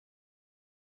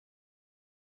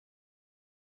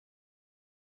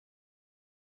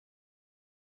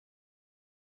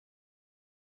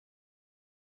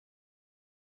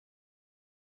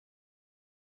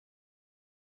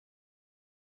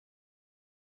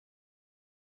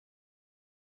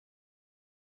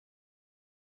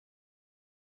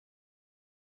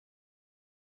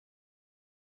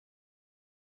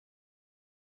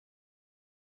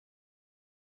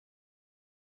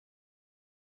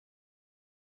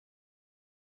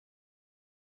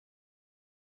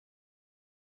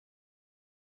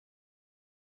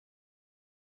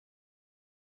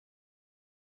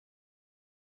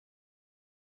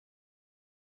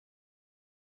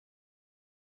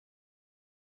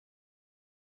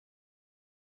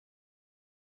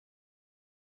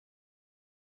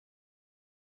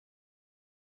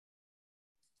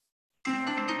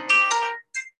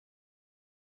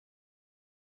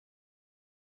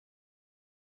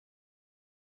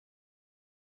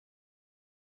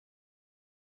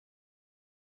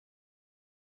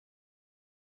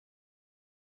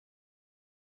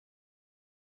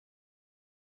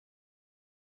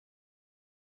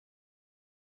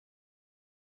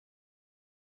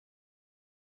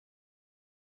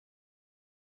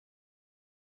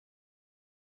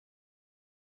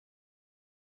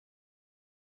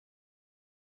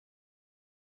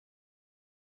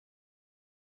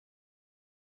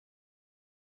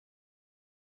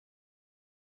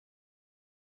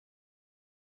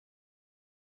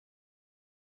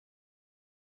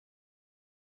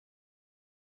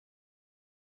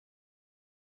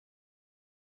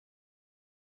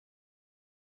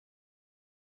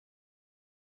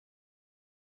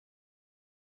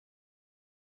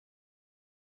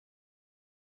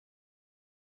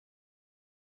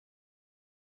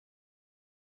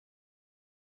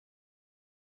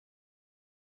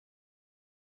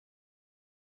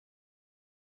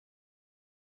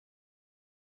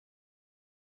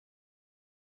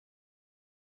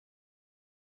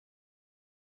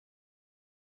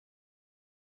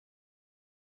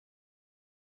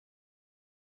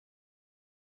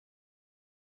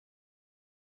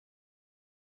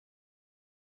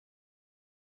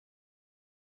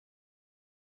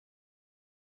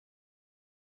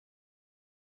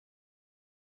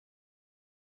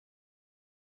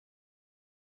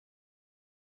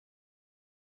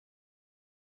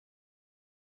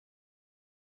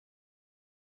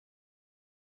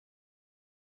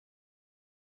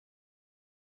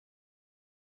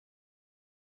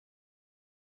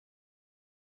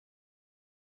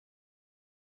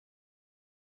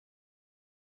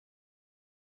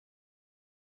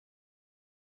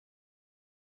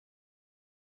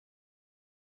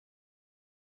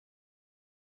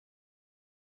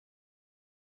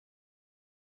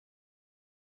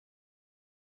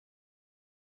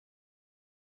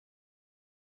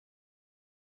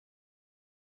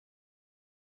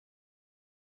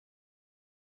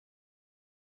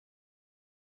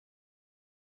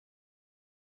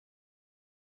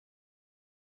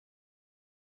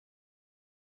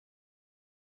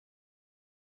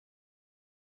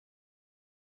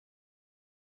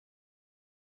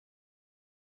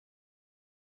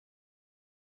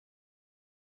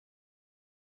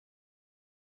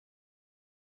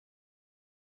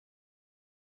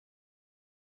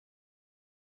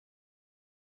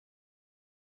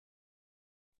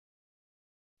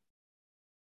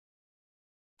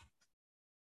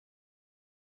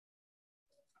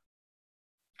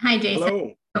Hi,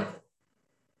 Jason.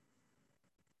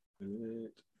 Hello.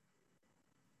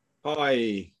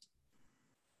 Hi.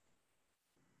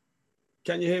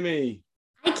 Can you hear me?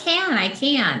 I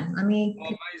can. Let me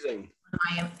Oh, amazing.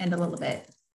 my end a little bit.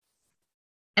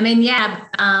 We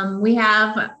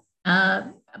have uh,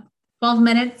 12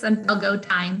 minutes until go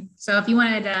time. So if you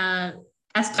wanted to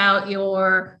test out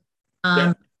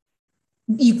Yeah,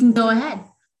 you can go ahead.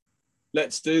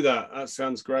 let's do that. That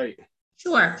sounds great.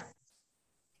 Sure.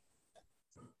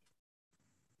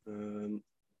 Um,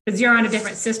 Because you're on a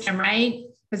different system, right?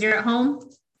 Because you're at home.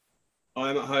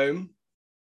 I'm at home.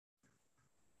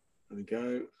 There we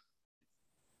go.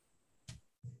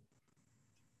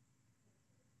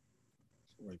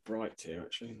 It's very bright here,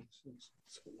 actually. Let's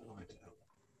put the light out.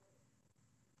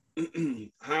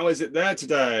 How is it there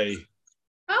today?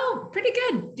 Oh, pretty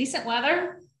good. Decent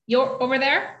weather. You're over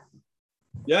there?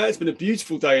 Yeah, it's been a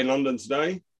beautiful day in London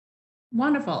today.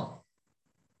 Wonderful.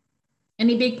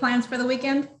 Any big plans for the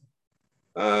weekend?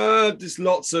 Just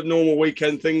lots of normal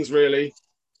weekend things, really.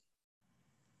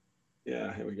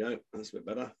 Yeah, here we go. That's a bit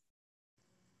better.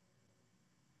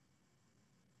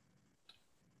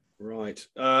 Right.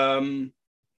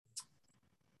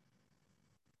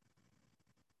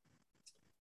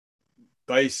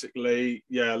 Basically,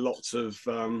 yeah, lots of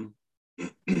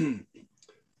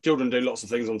children do lots of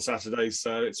things on Saturdays,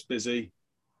 so it's busy.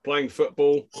 Playing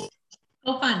football,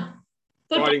 Oh, fun.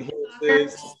 Football, riding soccer.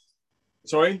 horses.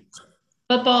 Sorry?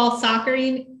 Football, soccer.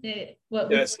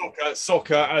 What Yeah, would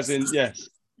soccer, as in, yes.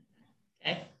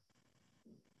 okay.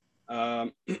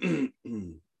 Um,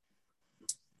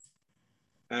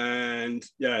 and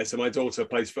yeah, so my daughter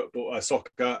plays football,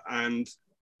 soccer, and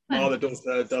my Fun. other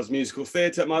daughter does musical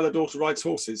theatre. My other daughter rides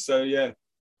horses. So yeah,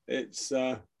 it's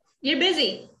You're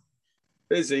busy.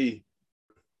 busy.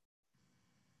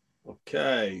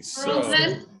 Okay, Girls so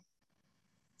then?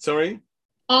 sorry.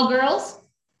 All girls?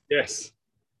 Yes.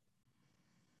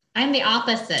 I'm the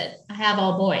opposite. I have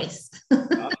all boys.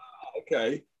 Ah,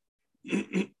 okay.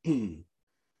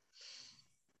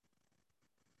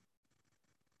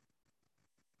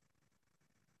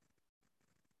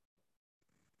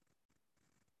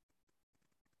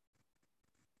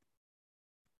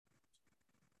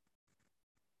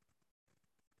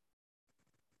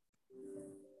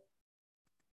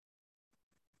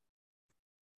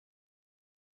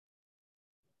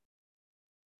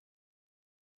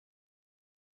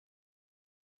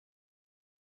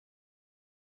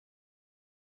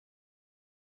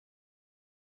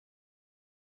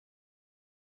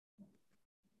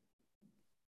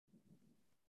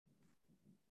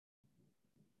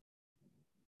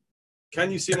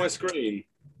 Can you see my screen?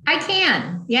 I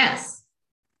can, yes.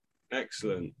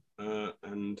 Excellent.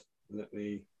 And let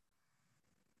me.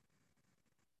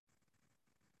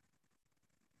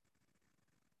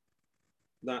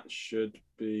 That should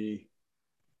be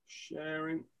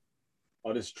sharing.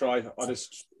 I'll just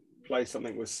play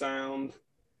something with sound.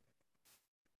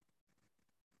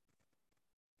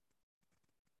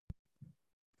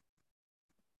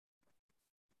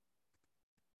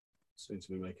 Seems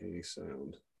to be making any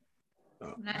sound.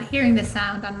 Oh. I'm not hearing the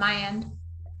sound on my end.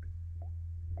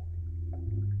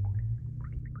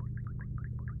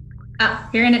 Oh,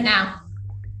 hearing it now.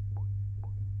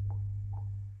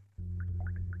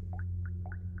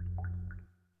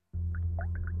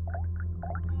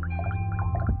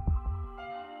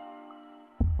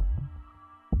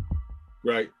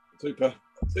 Great. Super.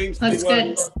 Seems to That's be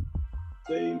working. good.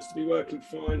 Seems to be working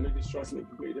fine. Maybe just try something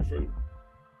completely different.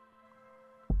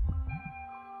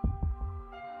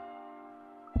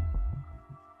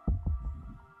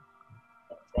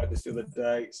 I tried this the other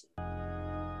day. Is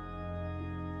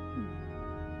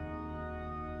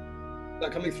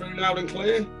that coming through loud and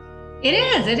clear? It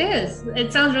is, it is.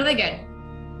 It sounds really good.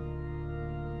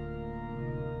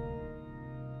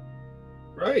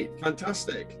 Great.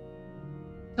 Fantastic.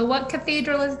 So what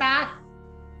cathedral is that?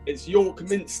 It's York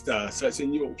Minster, so it's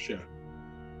in Yorkshire.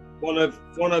 One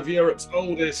of Europe's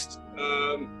oldest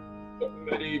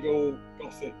medieval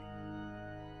Gothic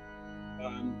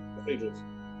cathedrals.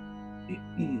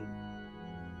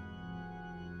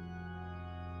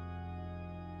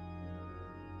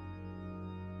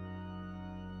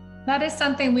 That is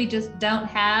something we just don't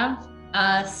have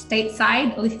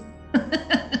stateside.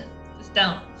 Just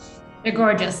don't. They're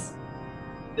gorgeous.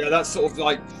 Yeah, that's sort of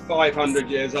like 500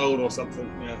 years old or something.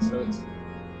 Yeah, so it's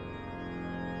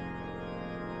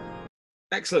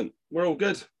excellent. We're all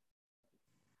good.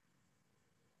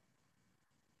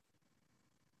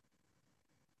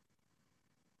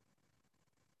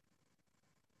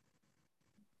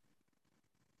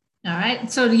 All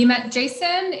right. So you met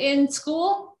Jason in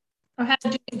school? Or how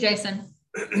did you meet Jason?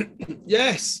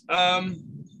 Yes. I'm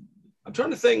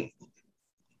trying to think.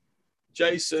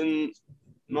 Jason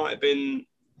might have been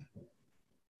a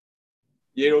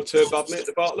year or two above me at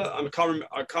the Bartlett.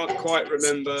 I can't quite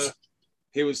remember.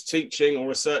 He was teaching or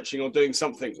researching or doing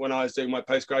something when I was doing my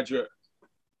postgraduate.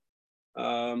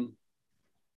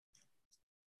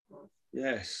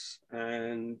 Yes,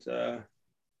 and we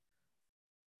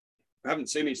haven't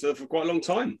seen each other for quite a long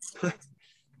time.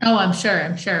 Oh, I'm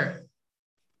sure.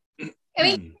 I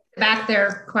mean, back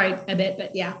there quite a bit,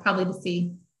 but yeah, probably to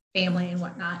see family and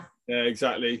whatnot. Yeah,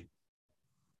 exactly.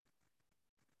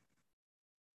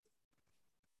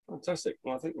 Fantastic.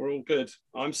 Well, I think we're all good.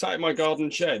 I'm sat in my garden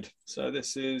shed, so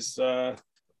this is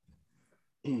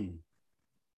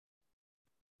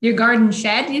Your garden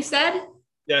shed, you said?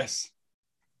 yes.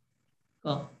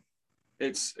 Cool.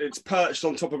 It's perched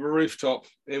on top of a rooftop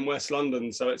in West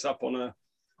London, so it's up on a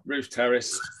roof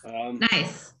terrace.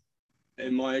 Nice.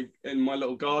 In my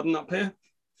little garden up here.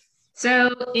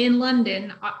 So in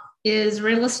London, is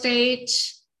real estate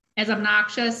as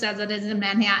obnoxious as it is in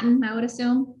Manhattan, I would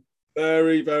assume?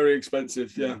 Very, very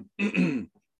expensive, yeah.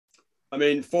 I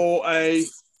mean, for a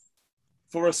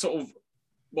sort of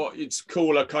what you'd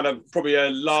call a kind of probably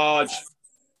a large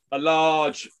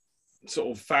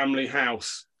sort of family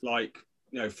house, like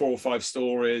 4 or 5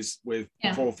 stories with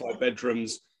 4 or 5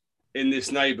 bedrooms in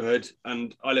this neighborhood,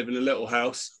 and I live in a little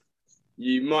house.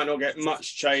 You might not get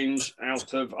much change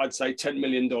out of, I'd say, $10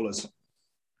 million.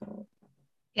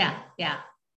 Yeah.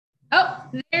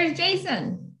 Oh, there's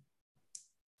Jason.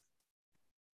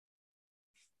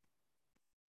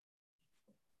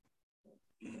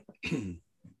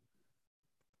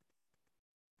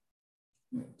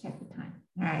 Check the time.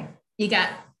 All right. You got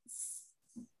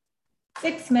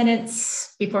 6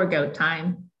 minutes before go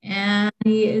time, and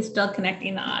he is still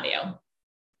connecting the audio.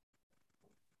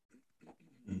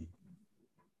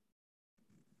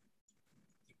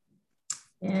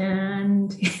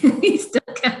 And he's still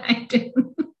connecting.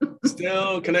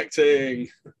 Still connecting.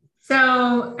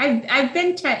 So I've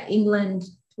been to England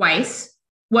twice.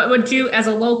 What would you, as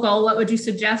a local, what would you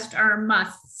suggest are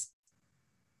musts?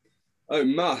 Oh,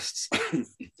 musts.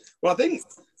 Well,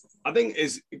 I think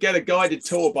is get a guided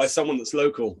tour by someone that's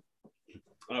local.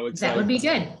 I would say that would be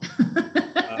good.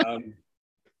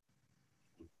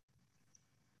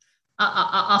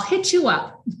 I'll hit you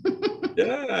up.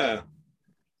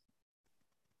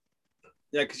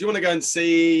 Yeah, because you want to go and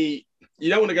see. You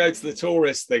don't want to go to the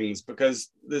tourist things because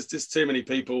there's just too many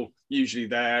people usually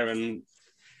there, and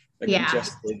they're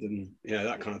congested and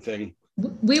that kind of thing.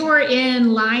 We were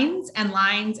in lines and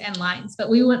lines and lines, but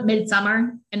we went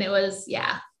midsummer, and it was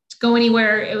to go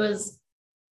anywhere. It was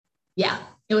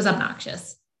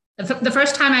obnoxious. The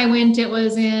first time I went, it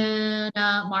was in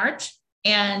March,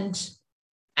 and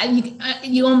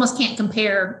you almost can't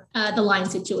compare the line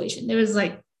situation. There was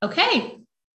like, okay,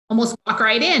 almost walk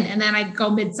right in, and then I go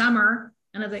midsummer,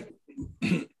 and I was like,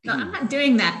 no, I'm not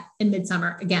doing that in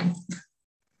midsummer again.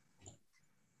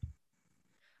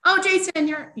 Oh, Jason,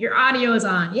 your audio is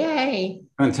on. Yay.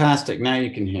 Fantastic. Now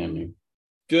you can hear me.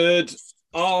 Good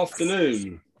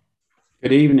afternoon.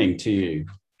 Good evening to you.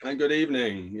 And good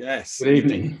evening. Yes. Good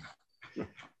evening.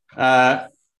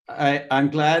 I'm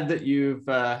glad that you've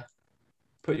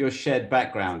put your shed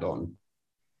background on.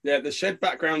 Yeah, the shed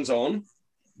background's on.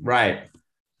 Right.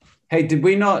 Hey, did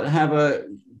we not have a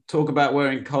talk about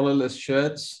wearing collarless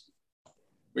shirts?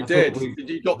 We did.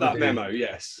 You got that memo?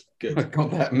 Yes. Good. I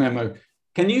got that memo.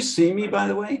 Can you see me, by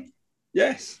the way?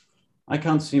 Yes. I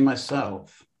can't see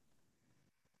myself.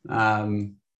 But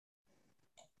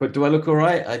do I look all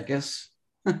right? I guess.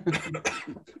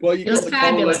 Well, you got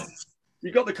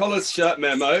the collarless shirt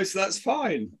memo, so that's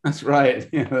fine. That's right.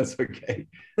 Yeah, that's okay.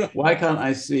 Why can't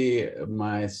I see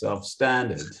myself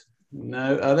standard?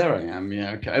 No. Oh, there I am.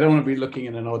 Yeah. Okay. I don't want to be looking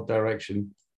in an odd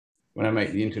direction when I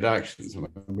make the introductions.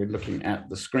 We're looking at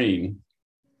the screen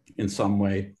in some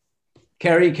way.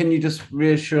 Kerry, can you just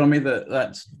reassure me that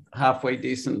that's halfway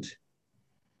decent?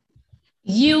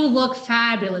 You look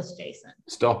fabulous, Jason.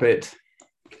 Stop it.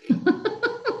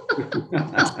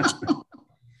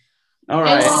 All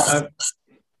right.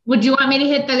 Would you want me to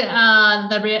hit the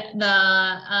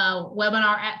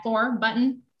webinar at 4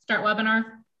 button? Start webinar.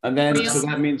 And then so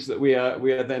that means that we are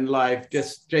then live.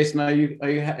 Just Jason, are you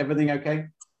everything okay?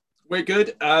 We're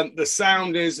good. The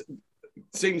sound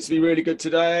seems to be really good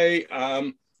today.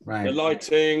 Right. The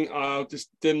lighting, I'll just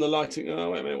dim the lighting.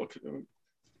 Oh, wait a minute.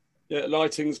 Yeah,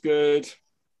 lighting's good.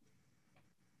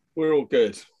 We're all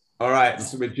good. All right.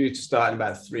 So we're due to start in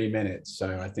about 3 minutes.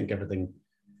 So I think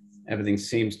everything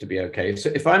seems to be okay. So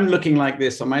if I'm looking like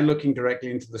this, am I looking directly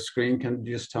into the screen? Can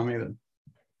you just tell me that?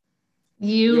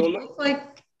 You look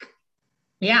like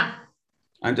Yeah.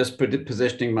 I'm just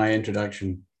positioning my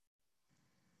introduction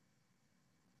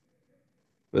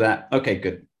for that. Okay,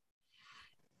 good.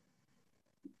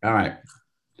 All right.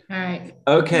 All right.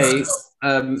 Okay,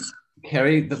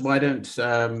 Kerry, why don't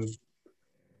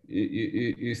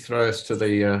you throw us to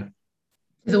the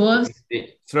wolves?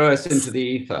 Throw us into the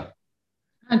ether.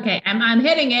 Okay, I'm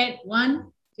hitting it.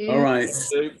 1, 2. All right.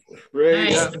 2, 3. Right.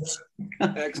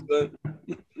 Yeah. Excellent.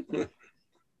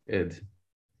 Good.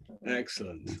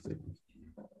 Excellent.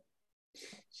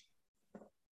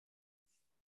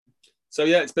 So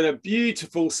yeah, it's been a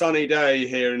beautiful sunny day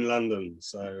here in London.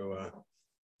 So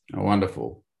oh,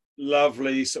 wonderful.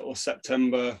 Lovely sort of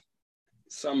September,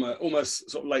 summer, almost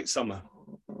sort of late summer.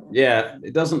 Yeah,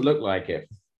 it doesn't look like it.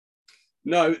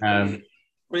 No, but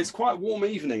it's quite a warm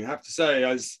evening, I have to say,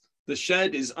 as the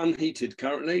shed is unheated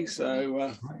currently.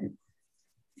 So right.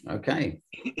 Okay.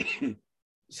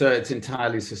 So it's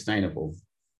entirely sustainable.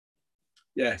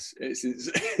 Yes, it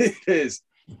is.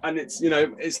 And it's, you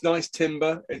know, it's nice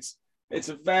timber. It's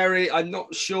a very, I'm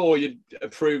not sure you'd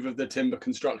approve of the timber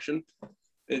construction.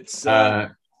 It's yeah,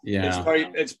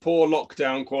 it's poor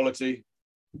lockdown quality.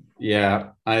 Yeah,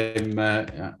 I'm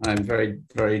very,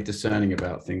 very discerning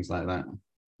about things like that.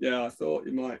 Yeah, I thought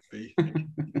you might be.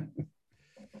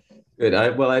 Good.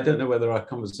 I don't know whether our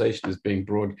conversation is being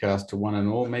broadcast to one and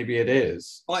all. Maybe it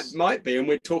is. Might be, and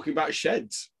we're talking about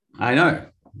sheds. I know.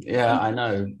 Yeah, I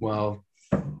know. Well,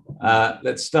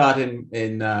 let's start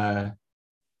in a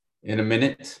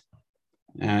minute,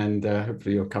 and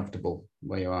hopefully you're comfortable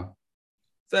where you are.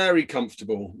 Very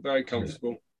comfortable. Very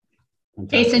comfortable.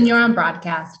 Fantastic. Jason, you're on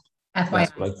broadcast. FYI.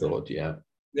 That's what I thought. Yeah.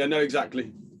 Yeah. No.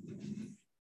 Exactly.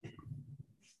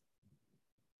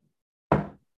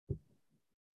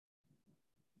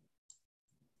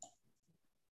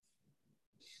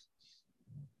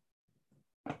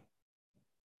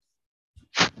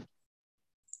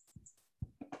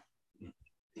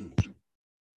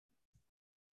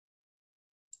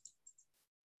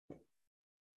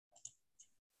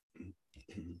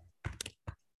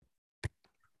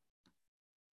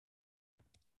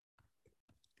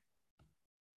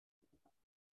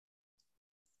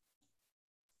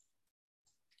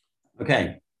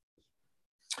 Okay.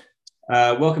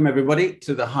 Welcome everybody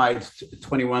to the Hyde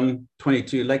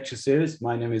 21-22 lecture series.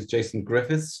 My name is Jason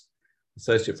Griffiths,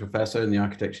 Associate Professor in the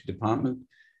Architecture Department.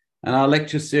 And our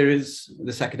lecture series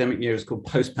this academic year is called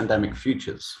Post-Pandemic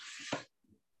Futures.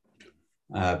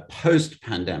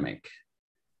 Post-pandemic,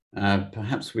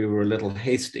 perhaps we were a little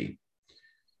hasty.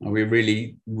 Are we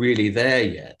really there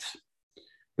yet?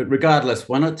 But regardless,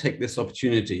 why not take this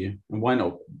opportunity and why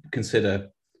not consider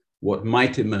what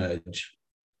might emerge,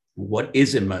 what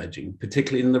is emerging,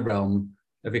 particularly in the realm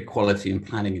of equality in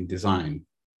planning and design.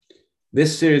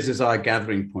 This series is our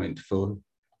gathering point for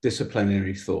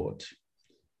disciplinary thought.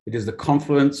 It is the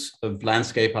confluence of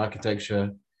landscape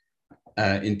architecture,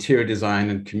 interior design,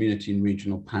 and community and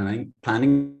regional planning,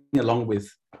 along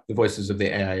with the voices of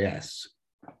the AIS.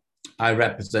 I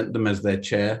represent them as their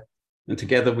chair, and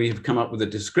together we have come up with a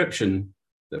description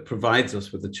that provides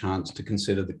us with a chance to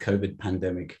consider the COVID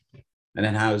pandemic and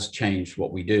how it's changed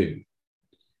what we do,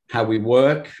 how we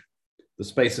work, the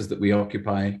spaces that we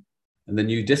occupy, and the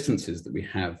new distances that we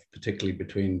have, particularly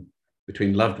between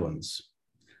loved ones.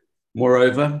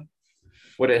 Moreover,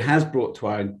 what it has brought to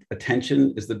our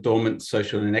attention is the dormant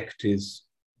social inequities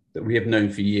that we have known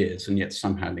for years and yet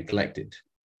somehow neglected.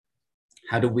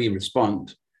 How do we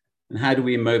respond? And how do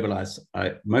we mobilize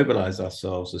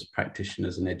ourselves as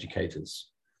practitioners and educators?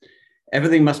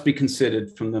 Everything must be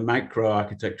considered from the micro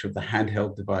architecture of the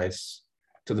handheld device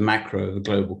to the macro of the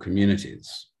global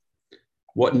communities.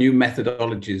 What new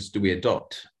methodologies do we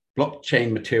adopt?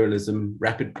 Blockchain materialism,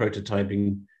 rapid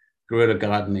prototyping, guerrilla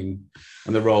gardening,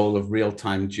 and the role of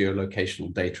real-time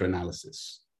geolocational data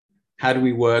analysis. How do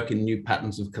we work in new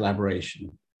patterns of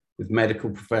collaboration with medical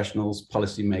professionals,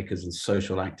 policymakers, and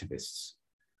social activists?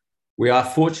 We are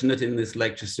fortunate in this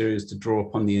lecture series to draw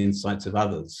upon the insights of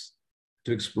others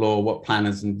to explore what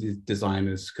planners and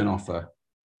designers can offer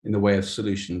in the way of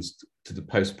solutions to the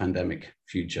post-pandemic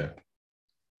future.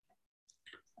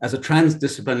 As a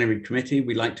transdisciplinary committee,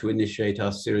 we like to initiate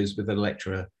our series with a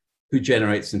lecturer who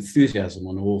generates enthusiasm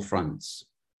on all fronts.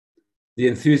 The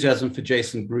enthusiasm for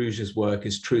Jason Bruges' work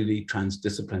is truly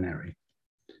transdisciplinary.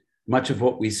 Much of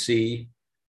what we see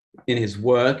in his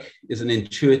work is an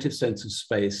intuitive sense of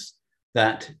space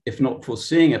that, if not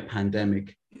foreseeing a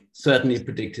pandemic, certainly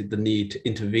predicted the need to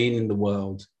intervene in the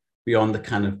world beyond the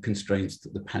kind of constraints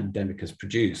that the pandemic has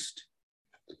produced.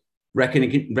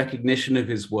 Recognition of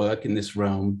his work in this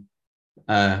realm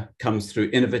comes through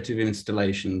innovative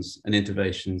installations and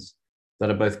innovations that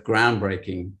are both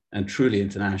groundbreaking and truly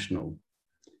international.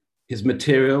 His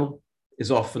material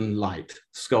is often light,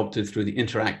 sculpted through the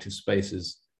interactive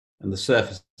spaces and the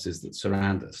surfaces that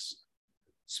surround us,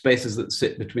 spaces that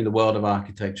sit between the world of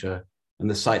architecture and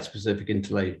the site-specific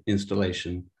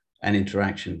installation and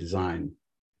interaction design.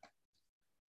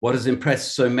 What has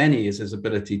impressed so many is his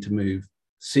ability to move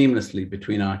seamlessly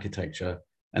between architecture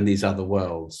and these other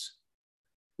worlds.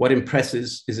 What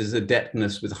impresses is his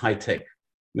adeptness with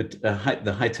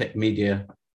the high-tech media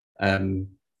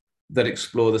that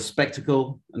explore the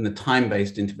spectacle and the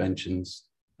time-based interventions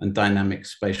and dynamic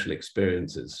spatial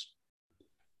experiences.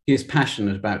 He is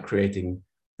passionate about creating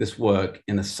this work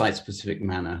in a site-specific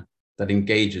manner that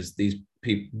engages these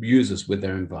users with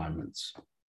their environments.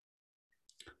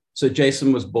 So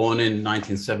Jason was born in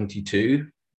 1972,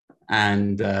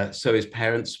 and so his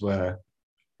parents were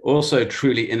also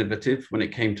truly innovative when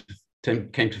it came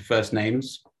to first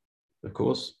names, of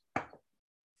course.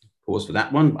 Pause for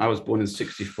that one. I was born in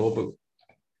 64, but we'll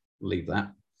leave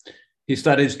that. He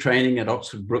started his training at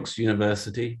Oxford Brookes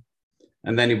University,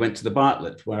 and then he went to the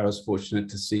Bartlett, where I was fortunate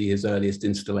to see his earliest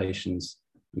installations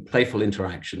and playful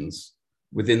interactions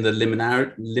within the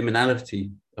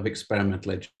liminality of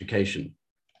experimental education.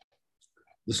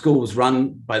 The school was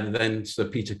run by the then Sir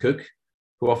Peter Cook,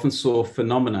 who often saw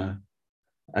phenomena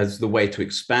as the way to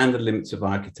expand the limits of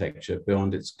architecture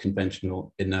beyond its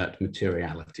conventional inert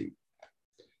materiality.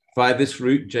 Via this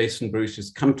route, Jason Bruce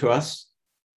has come to us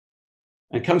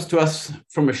and comes to us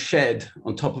from a shed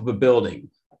on top of a building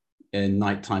in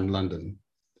nighttime London.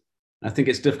 I think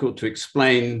it's difficult to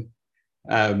explain,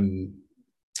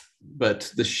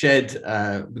 but the shed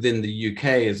within the UK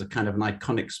is a kind of an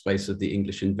iconic space of the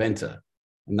English inventor,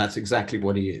 and that's exactly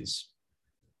what he is.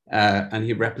 And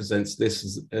he represents this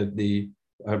as the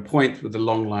point with the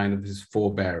long line of his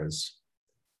forebearers,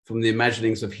 from the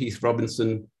imaginings of Heath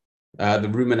Robinson, the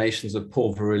ruminations of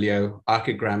Paul Virilio,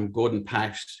 Archigram, Gordon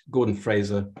Pash, Gordon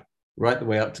Fraser, right the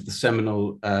way up to the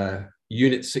seminal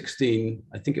Unit 16,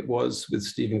 I think it was, with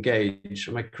Stephen Gage.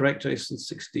 Am I correct, Jason?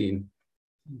 16.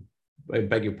 I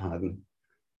beg your pardon.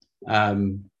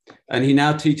 And he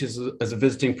now teaches as a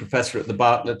visiting professor at the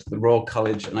Bartlett, the Royal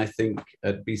College, and I think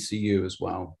at BCU as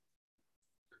well.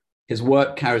 His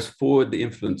work carries forward the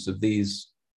influence of these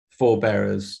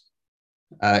forebearers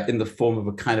in the form of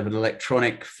a kind of an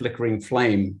electronic flickering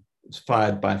flame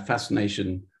fired by a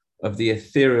fascination of the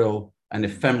ethereal and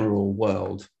ephemeral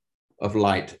world of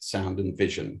light, sound, and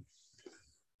vision.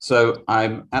 So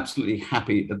I'm absolutely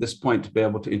happy at this point to be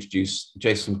able to introduce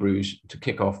Jason Bruce to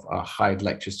kick off our Hyde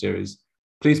lecture series.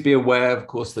 Please be aware, of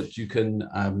course, that you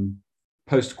can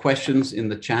post questions in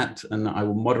the chat, and I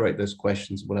will moderate those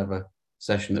questions, whatever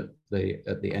session at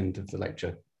the end of the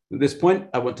lecture. At this point,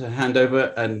 I want to hand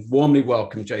over and warmly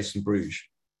welcome Jason Bruce.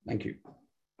 Thank you.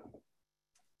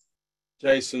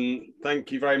 Jason,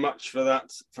 thank you very much for that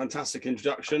fantastic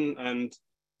introduction, and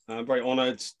I'm very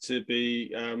honoured to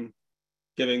be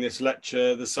giving this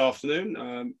lecture this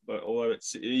afternoon, but although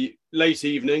it's late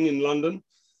evening in London.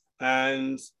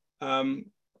 And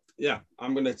yeah,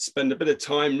 I'm going to spend a bit of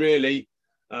time really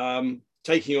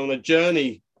taking on a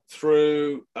journey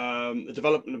through the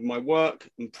development of my work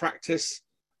and practice,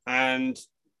 and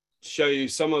show you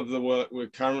some of the work we're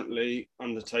currently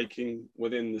undertaking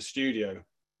within the studio.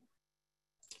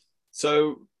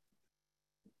 So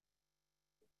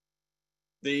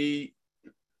the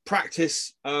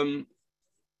practice, we're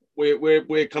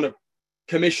kind of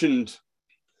commissioned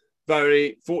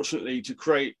very fortunately to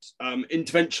create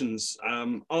interventions,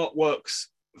 artworks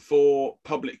for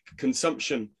public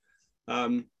consumption.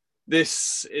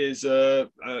 This is a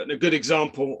good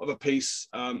example of a piece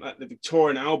at the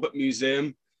Victoria and Albert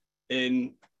Museum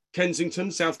in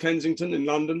Kensington, South Kensington in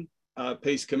London, a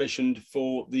piece commissioned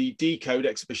for the Decode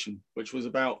exhibition, which was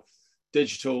about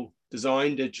digital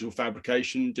design, digital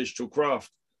fabrication, digital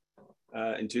craft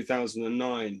in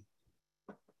 2009.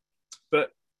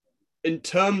 But in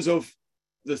terms of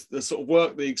the sort of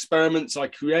work, the experiments I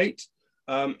create,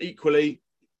 equally,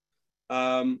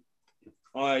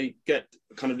 I get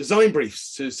kind of design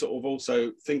briefs to sort of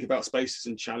also think about spaces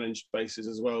and challenge spaces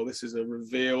as well. This is a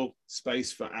reveal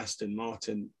space for Aston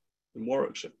Martin in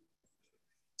Warwickshire.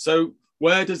 So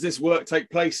where does this work take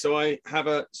place? So I have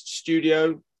a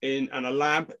studio and a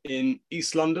lab in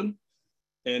East London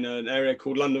in an area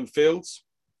called London Fields.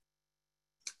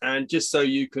 And just so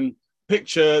you can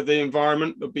picture the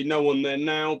environment, there'll be no one there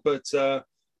now, but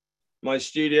my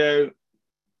studio,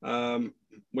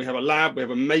 we have a lab, we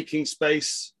have a making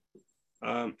space,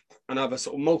 and I have a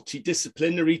sort of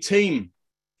multidisciplinary team.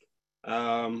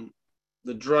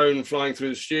 The drone flying through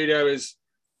the studio is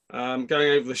going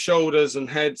over the shoulders and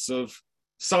heads of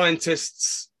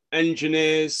scientists,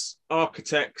 engineers,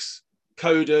 architects,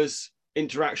 coders,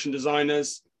 interaction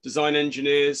designers, design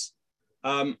engineers,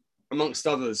 amongst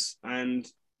others. And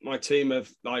my team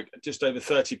of like just over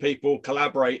 30 people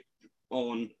collaborate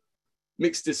on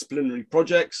mixed disciplinary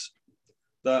projects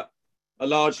that are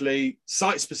largely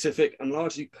site specific and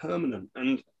largely permanent,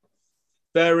 and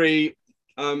very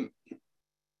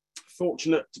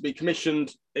fortunate to be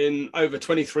commissioned in over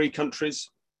 23 countries.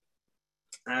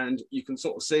 And you can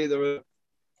sort of see there are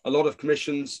a lot of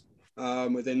commissions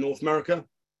within North America,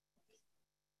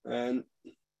 and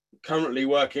currently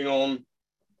working on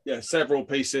several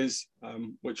pieces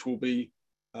which will be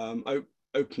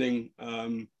opening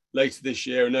later this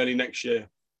year and early next year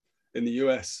in the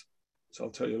US. So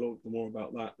I'll tell you a little bit more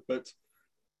about that. But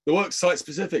the work's site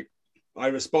specific. I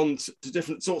respond to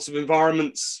different sorts of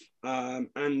environments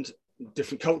and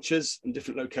different cultures and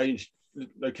different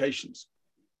locations.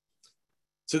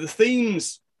 So the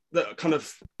themes that kind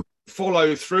of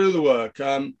follow through the work,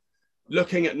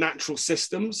 looking at natural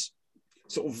systems,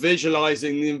 sort of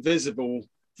visualizing the invisible,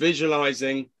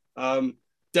 visualizing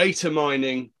data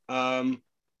mining, and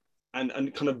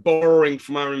kind of borrowing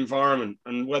from our environment,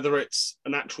 and whether it's a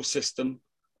natural system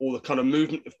or the kind of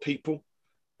movement of people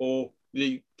or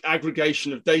the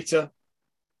aggregation of data.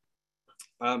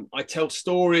 I tell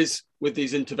stories with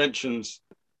these interventions,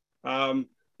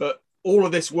 but all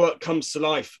of this work comes to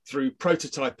life through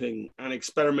prototyping and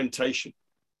experimentation.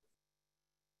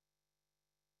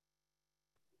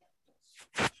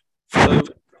 So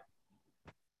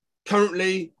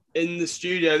currently in the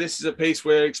studio, this is a piece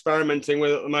we're experimenting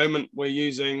with at the moment. We're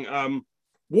using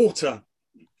water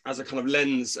as a kind of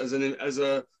lens, as an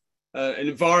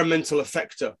environmental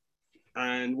effector.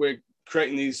 And we're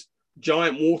creating these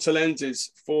giant water lenses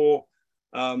for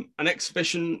an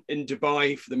exhibition in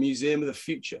Dubai for the Museum of the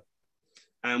Future.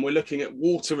 And we're looking at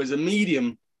water as a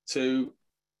medium to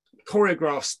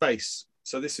choreograph space.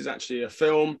 So this is actually a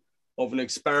film of an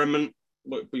experiment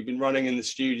we've been running in the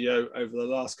studio over the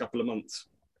last couple of months.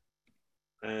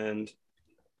 And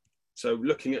so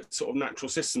looking at sort of natural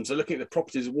systems, so looking at the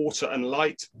properties of water and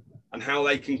light and how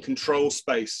they can control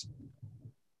space.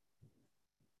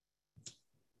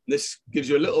 This gives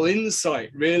you a little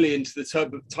insight really into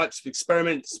the types of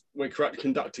experiments we're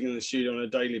conducting in the studio on a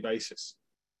daily basis.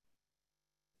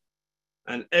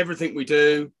 And everything we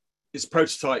do is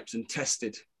prototyped and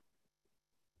tested.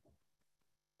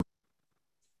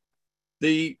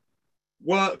 The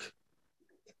work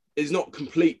is not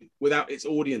complete without its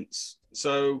audience.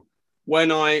 So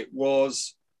when I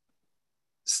was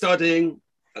studying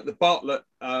at the Bartlett,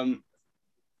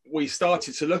 we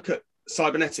started to look at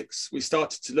cybernetics. We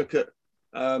started to look at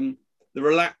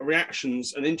the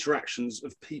reactions and interactions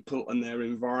of people and their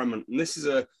environment. And this is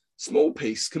a small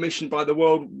piece commissioned by the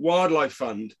World Wildlife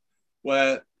Fund,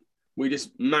 where we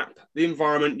just map the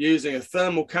environment using a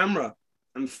thermal camera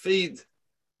and feed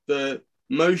the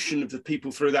motion of the people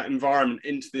through that environment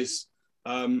into this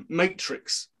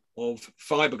matrix of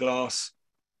fiberglass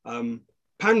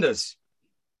pandas,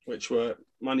 which were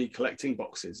money collecting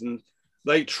boxes. And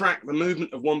they track the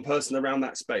movement of one person around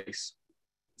that space.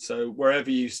 So wherever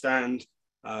you stand,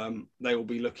 they will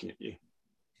be looking at you.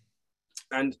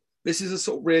 And this is a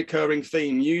sort of recurring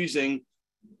theme, using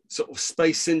sort of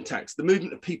space syntax, the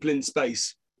movement of people in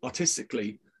space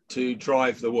artistically, to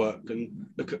drive the work, and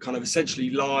look at kind of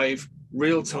essentially live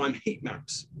real-time heat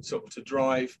maps, sort of to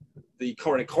drive the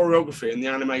choreography and the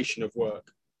animation of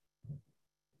work.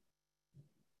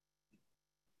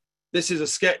 This is a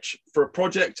sketch for a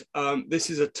project.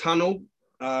 This is a tunnel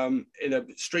in a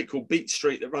street called Beat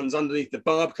Street that runs underneath the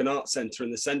Barbican Art Centre in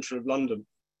the centre of London.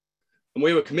 And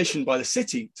we were commissioned by the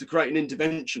city to create an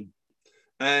intervention.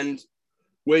 And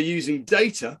we're using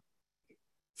data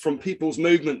from people's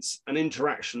movements and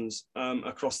interactions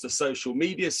across the social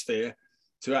media sphere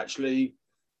to actually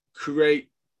create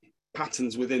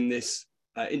patterns within this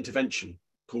intervention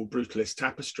called Brutalist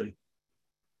Tapestry.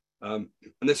 And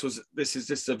this is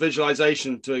just a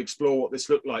visualization to explore what this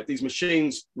looked like. These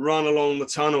machines run along the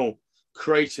tunnel,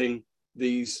 creating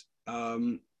these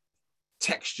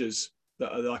textures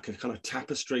that are like a kind of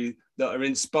tapestry that are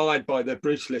inspired by the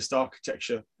brutalist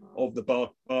architecture of the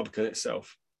Barbican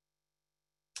itself.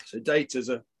 So data is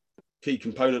a key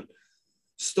component.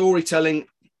 Storytelling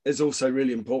is also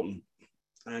really important,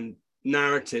 and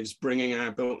narratives bringing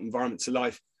our built environment to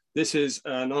life. This is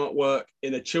an artwork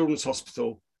in a children's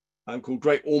hospital called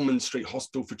Great Ormond Street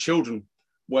Hospital for Children,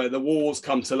 where the walls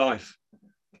come to life.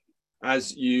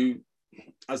 As the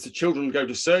children go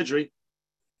to surgery,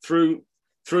 through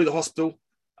the hospital,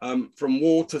 from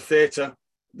wall to theatre,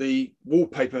 the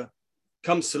wallpaper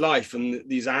comes to life, and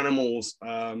these animals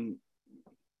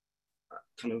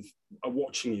kind of are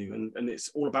watching you, and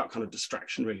it's all about kind of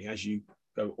distraction really as you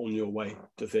go on your way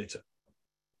to theatre.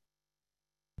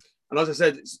 And as I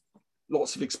said, it's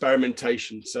lots of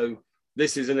experimentation. So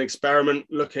this is an experiment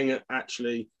looking at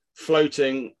actually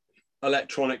floating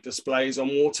electronic displays on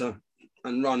water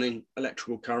and running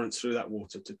electrical currents through that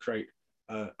water to create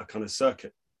a kind of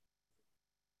circuit,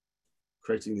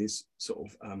 creating these sort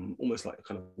of almost like a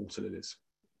kind of water lilies.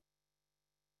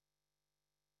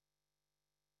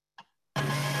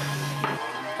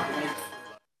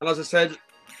 And as I said,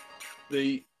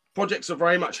 the projects are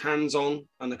very much hands-on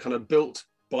and they're kind of built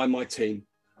by my team,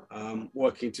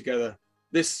 working together.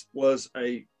 This was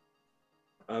a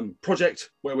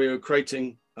project where we were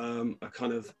creating a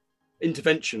kind of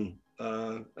intervention,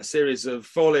 a series of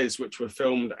follies which were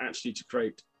filmed actually to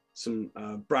create some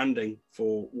branding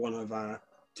for one of our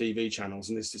TV channels.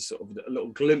 And this is sort of a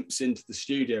little glimpse into the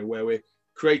studio where we're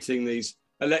creating these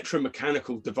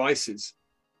electromechanical devices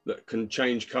that can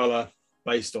change color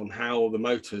based on how the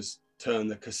motors turn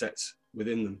the cassettes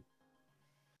within them.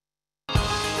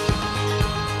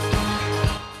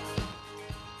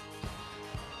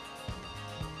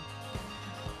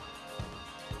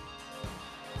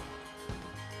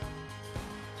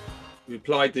 We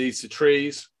applied these to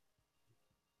trees,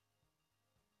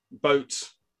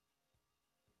 boats,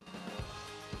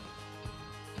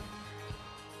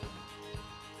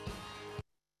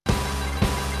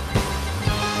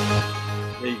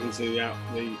 here you can see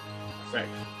the effect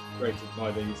created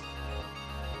by these.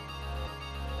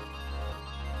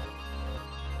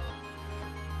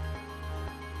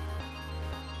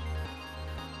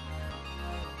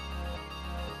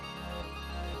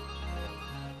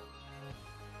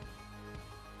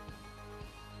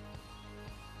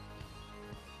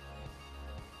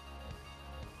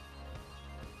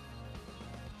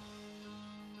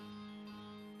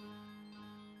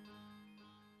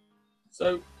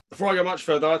 So before I go much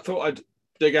further, I thought I'd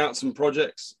dig out some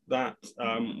projects that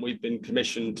we've been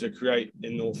commissioned to create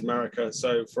in North America.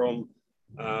 So from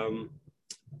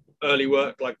early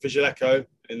work like Visual Echo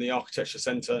in the Architecture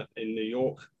Center in New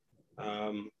York,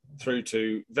 through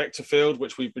to Vector Field,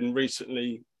 which we've been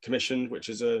recently commissioned, which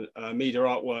is a media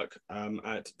artwork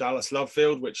at Dallas Love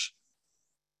Field, which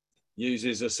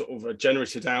uses a sort of a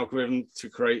generated algorithm to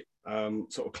create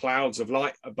sort of clouds of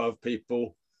light above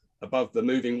people, above the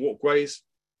moving walkways,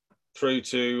 through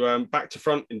to Back to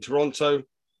Front in Toronto,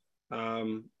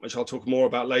 which I'll talk more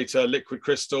about later, Liquid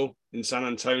Crystal in San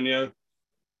Antonio,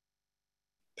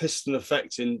 Piston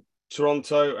Effect in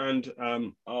Toronto, and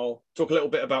I'll talk a little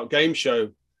bit about Game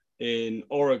Show in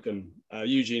Oregon,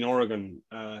 Eugene, Oregon.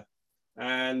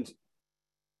 And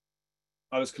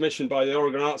I was commissioned by the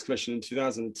Oregon Arts Commission in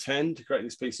 2010 to create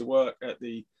this piece of work at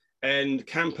the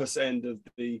campus end of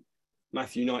the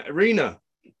Matthew Knight Arena.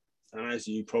 And as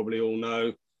you probably all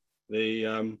know,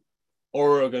 the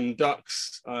Oregon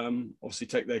Ducks obviously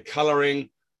take their coloring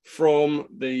from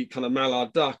the kind of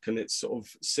mallard duck and its sort of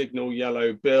signal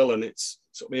yellow bill and its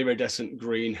sort of iridescent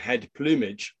green head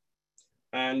plumage.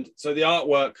 And so the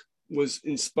artwork was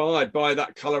inspired by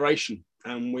that coloration.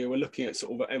 And we were looking at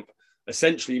sort of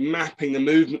essentially mapping the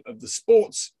movement of the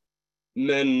sports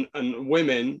men and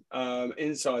women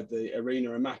inside the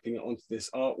arena and mapping it onto this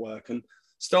artwork, and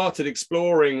started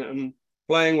exploring and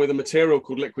playing with a material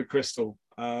called liquid crystal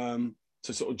to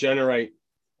sort of generate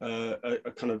a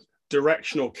kind of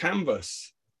directional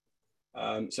canvas.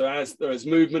 So as there is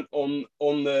movement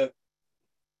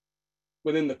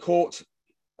within the court,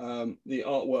 the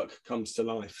artwork comes to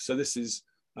life. So this is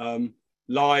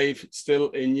live still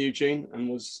in Eugene and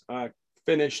was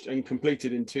finished and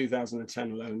completed in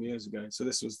 2010, 11 years ago. So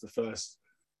this was the first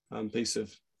piece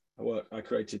of work I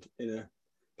created in a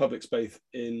public space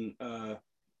in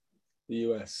the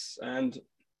US. And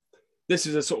this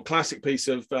is a sort of classic piece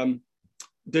of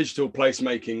digital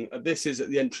placemaking. This is at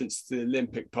the entrance to the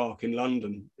Olympic Park in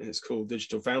London, and it's called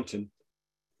Digital Fountain.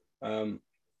 And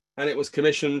it was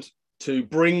commissioned to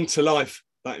bring to life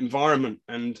that environment,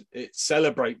 and it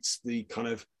celebrates the kind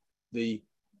of the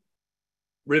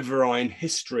riverine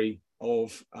history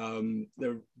of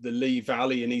the Lee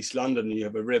Valley in East London. You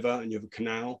have a river and you have a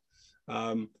canal,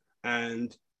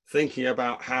 and thinking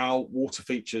about how water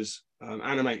features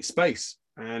animate space.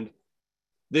 And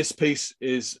this piece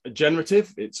is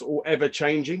generative, it's all ever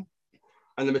changing,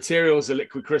 and the material is a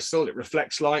liquid crystal, it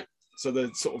reflects light. So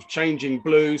the sort of changing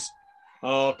blues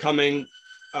are coming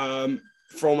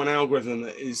from an algorithm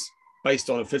that is based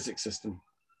on a physics system.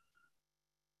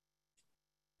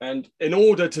 And in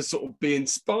order to sort of be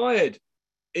inspired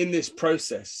in this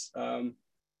process,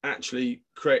 actually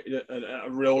create a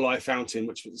real life fountain,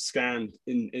 which was scanned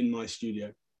in my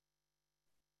studio.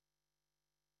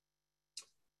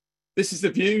 This is the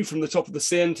view from the top of the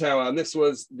CN Tower, and this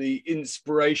was the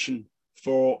inspiration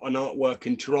for an artwork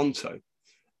in Toronto.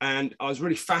 And I was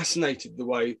really fascinated the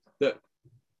way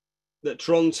that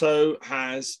Toronto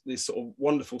has this sort of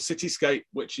wonderful cityscape,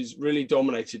 which is really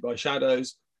dominated by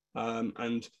shadows.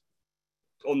 And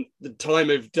on the time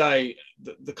of day,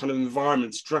 the kind of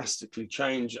environments drastically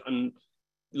change, and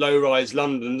low-rise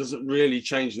London doesn't really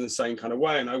change in the same kind of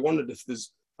way. And I wondered if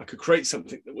I could create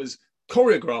something that was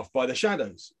choreographed by the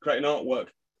shadows, create an artwork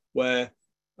where,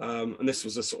 and this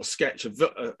was a sort of sketch of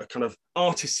a kind of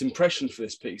artist's impression for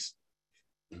this piece.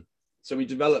 So we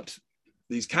developed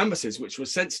these canvases which were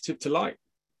sensitive to light.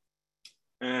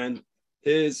 And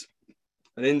here's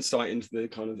an insight into the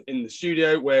kind of in the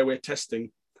studio where we're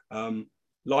testing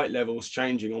light levels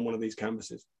changing on one of these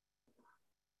canvases.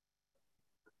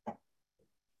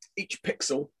 Each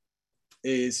pixel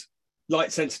is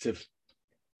light sensitive.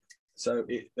 So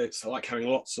it's like having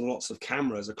lots and lots of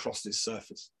cameras across this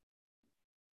surface.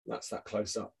 That's that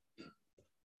close up.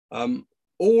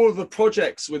 All of the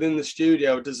projects within the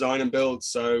studio are design and build.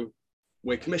 So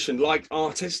we're commissioned like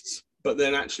artists, but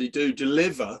then actually do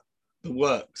deliver the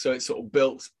work. So it's sort of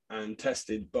built and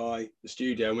tested by the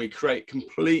studio, and we create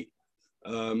complete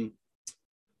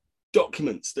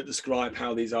documents that describe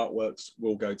how these artworks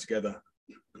will go together.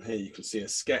 And here you can see a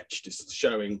sketch just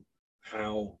showing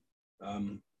how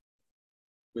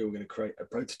we were going to create a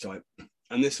prototype.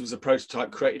 And this was a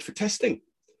prototype created for testing.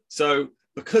 So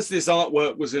because this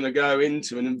artwork was going to go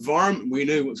into an environment we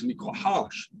knew was going to be quite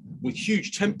harsh, with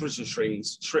huge temperature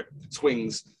swings,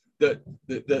 that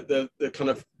the kind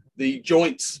of the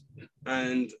joints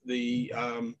and the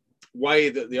way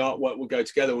that the artwork would go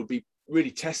together would be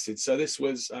really tested. So this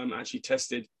was actually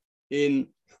tested in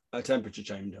a temperature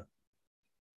chamber.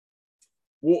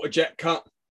 Water jet cut.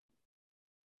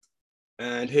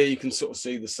 And here you can sort of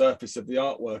see the surface of the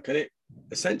artwork, and it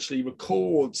essentially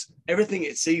records everything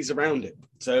it sees around it.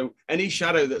 So any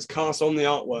shadow that's cast on the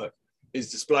artwork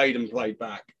is displayed and played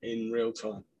back in real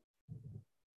time.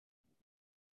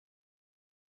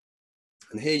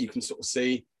 And here you can sort of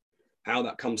see how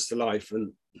that comes to life.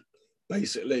 And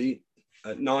basically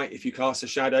at night, if you cast a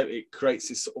shadow, it creates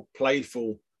this sort of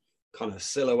playful kind of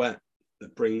silhouette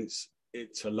that brings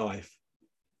it to life.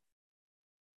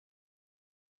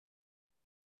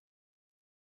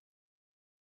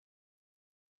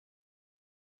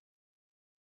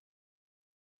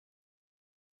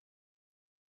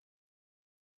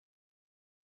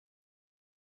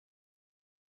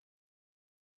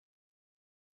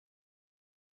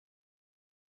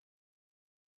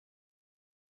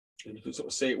 And you can sort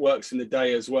of see it works in the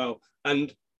day as well.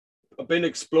 And I've been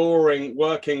exploring,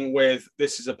 working with,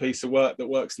 this is a piece of work that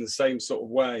works in the same sort of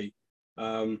way.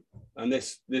 And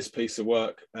this piece of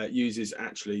work uses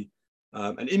actually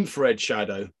an infrared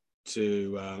shadow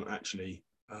to actually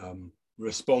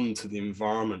respond to the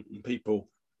environment. And people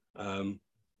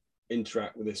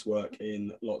interact with this work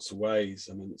in lots of ways.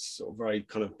 I mean, it's sort of very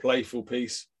kind of playful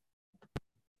piece.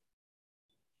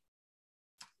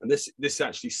 And this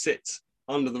actually sits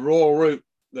under the Royal Route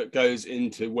that goes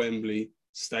into Wembley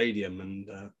Stadium, and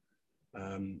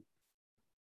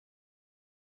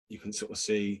you can sort of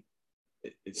see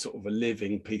it's sort of a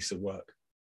living piece of work.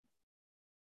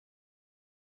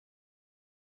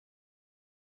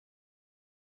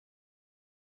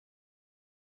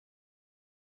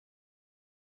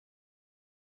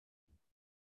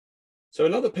 So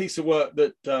another piece of work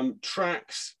that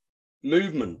tracks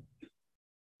movement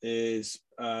is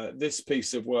this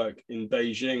piece of work in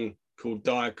Beijing called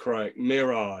Diachroic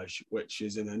Mirage, which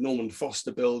is in a Norman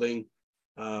Foster building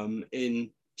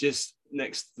in just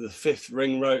next to the 5th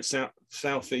Ring Road,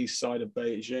 southeast side of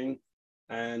Beijing.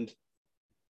 And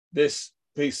this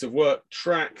piece of work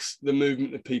tracks the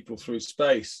movement of people through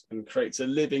space and creates a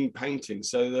living painting.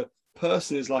 So the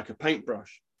person is like a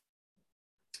paintbrush.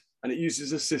 And it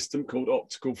uses a system called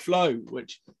optical flow,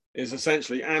 which is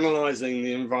essentially analyzing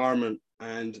the environment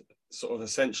and sort of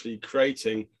essentially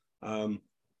creating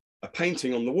a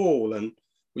painting on the wall. And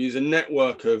we use a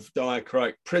network of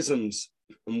diachroic prisms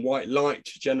and white light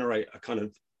to generate a kind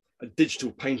of a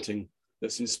digital painting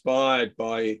that's inspired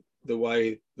by the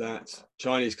way that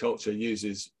Chinese culture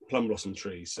uses plum blossom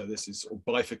trees. So this is sort of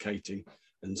bifurcating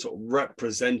and sort of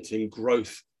representing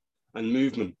growth and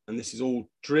movement. And this is all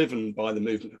driven by the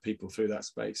movement of people through that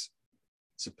space.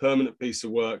 It's a permanent piece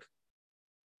of work.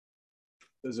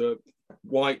 There's a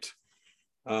white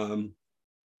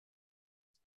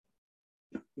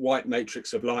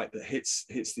matrix of light that hits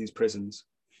these prisms.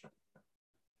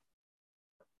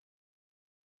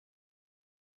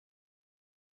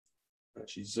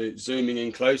 Actually zooming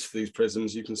in close for these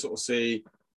prisms, you can sort of see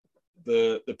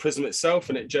the prism itself,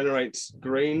 and it generates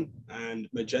green and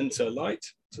magenta light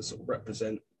to sort of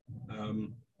represent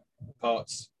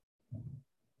parts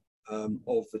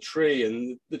of the tree.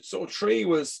 And the sort of tree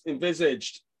was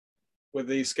envisaged with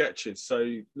these sketches.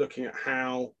 So looking at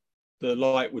how the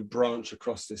light would branch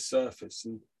across this surface,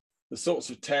 and the sorts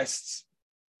of tests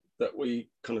that we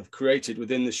kind of created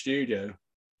within the studio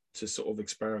to sort of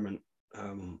experiment.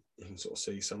 You can sort of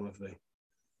see some of the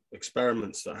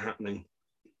experiments that are happening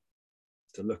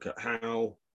to look at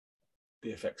how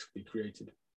the effects could be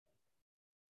created.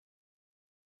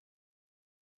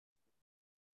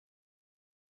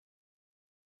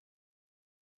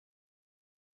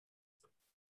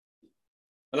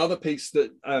 Another piece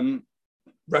that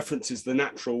references the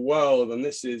natural world, and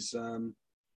this is,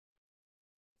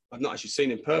 I've not actually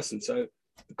seen in person, so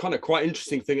the kind of quite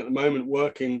interesting thing at the moment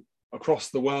working across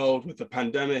the world with the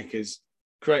pandemic is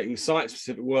creating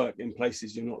site-specific work in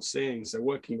places you're not seeing, so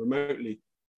working remotely.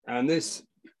 And this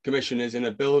commission is in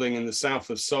a building in the south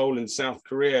of Seoul in South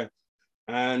Korea,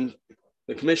 and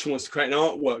the commission was to create an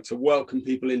artwork to welcome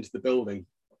people into the building.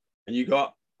 And you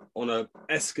got on an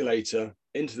escalator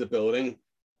into the building,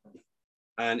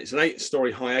 and it's an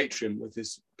 8-story high atrium with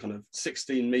this kind of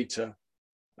 16-meter,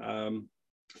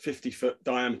 50-foot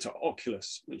diameter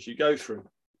oculus, which you go through.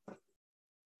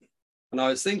 And I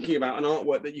was thinking about an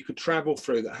artwork that you could travel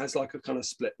through that has like a kind of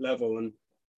split level, and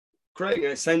creating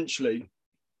essentially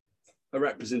a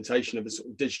representation of a sort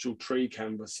of digital tree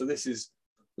canvas. So this is,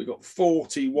 we've got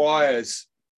 40 wires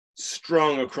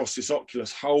strung across this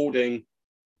oculus holding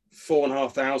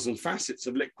 4,500 facets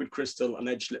of liquid crystal and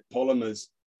edge-lit polymers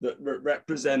that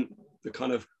represent the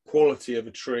kind of quality of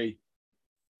a tree.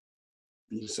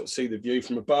 You can sort of see the view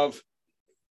from above.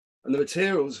 And the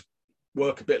materials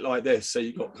work a bit like this. So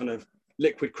you've got kind of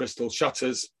liquid crystal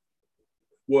shutters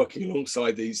working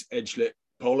alongside these edge-lit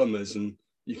polymers, and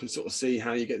you can sort of see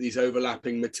how you get these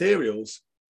overlapping materials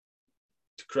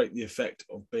to create the effect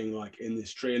of being like in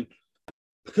this tree. And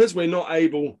because we're not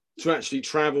able to actually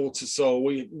travel to Seoul,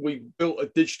 we built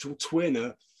a digital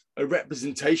twin, a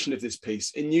representation of this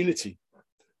piece in Unity.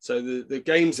 So the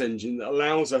games engine that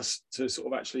allows us to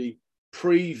sort of actually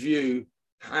preview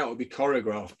how it would be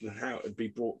choreographed and how it would be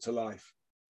brought to life.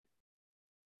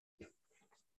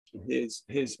 Here's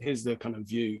the kind of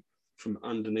view from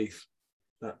underneath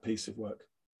that piece of work.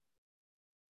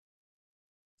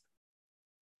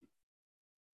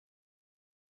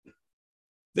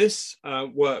 This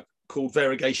work called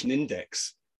Variegation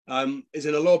Index is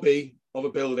in a lobby of a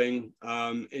building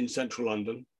in central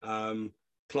London.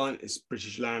 Client is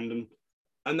British Land,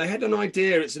 and they had an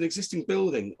idea, it's an existing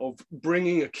building, of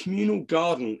bringing a communal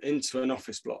garden into an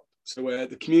office block. So where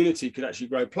the community could actually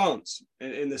grow plants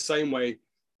in the same way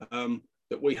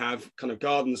that we have kind of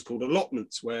gardens called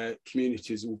allotments where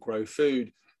communities will grow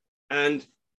food. And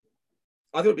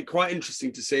I thought it'd be quite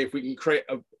interesting to see if we can create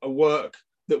a work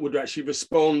that would actually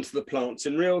respond to the plants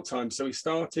in real time. So we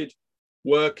started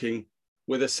working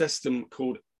with a system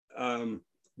called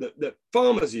that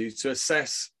farmers use to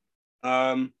assess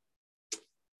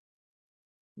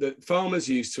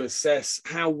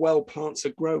how well plants are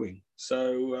growing.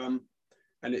 So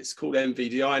and it's called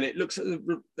MVDI, and it looks at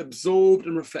the absorbed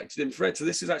and reflected infrared. So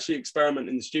this is actually an experiment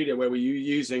in the studio where we're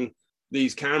using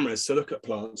these cameras to look at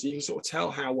plants. You can sort of tell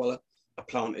how well a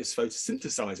plant is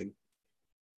photosynthesizing.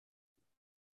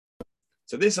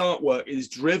 So this artwork is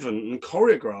driven and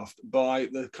choreographed by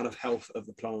the kind of health of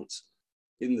the plants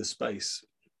in the space.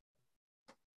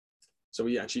 So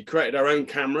we actually created our own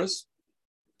cameras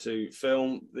to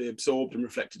film the absorbed and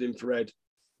reflected infrared,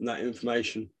 and that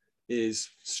information is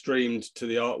streamed to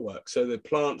the artwork. So the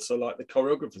plants are like the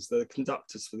choreographers, they're the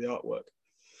conductors for the artwork.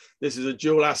 This is a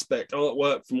dual aspect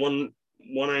artwork. From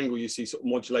one angle you see sort of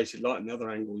modulated light, and the other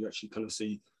angle you actually kind of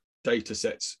see data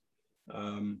sets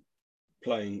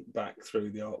playing back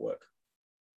through the artwork.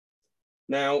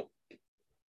 Now,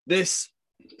 this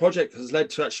project has led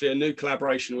to actually a new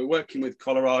collaboration. We're working with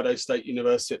Colorado State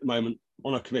University at the moment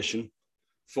on a commission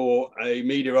for a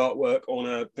media artwork on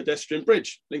a pedestrian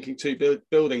bridge linking two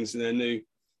buildings in their new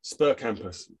Spur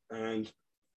campus. And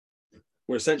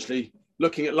we're essentially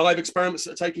looking at live experiments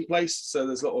that are taking place. So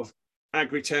there's a lot of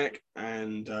agri-tech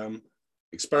and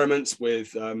experiments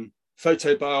with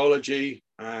photobiology,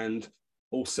 and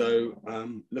also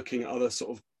looking at other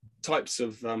sort of types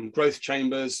of growth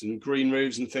chambers and green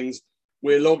roofs and things.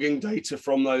 We're logging data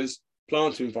from those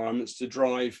plant environments to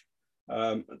drive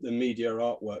the media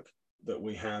artwork that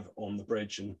we have on the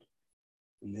bridge. And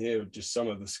here are just some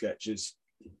of the sketches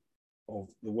of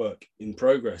the work in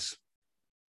progress.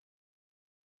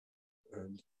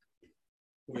 And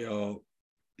we are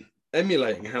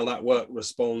emulating how that work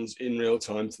responds in real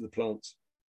time to the plants.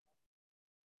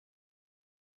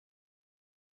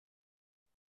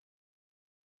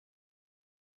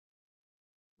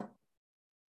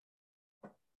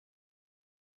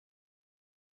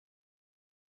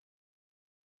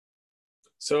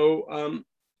 So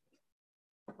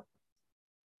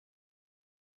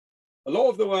a lot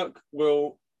of the work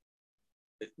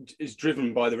is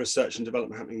driven by the research and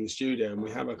development happening in the studio, and we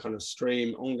have a kind of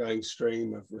ongoing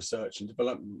stream of research and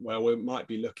development where we might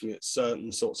be looking at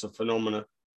certain sorts of phenomena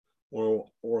or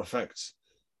effects.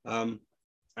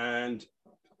 And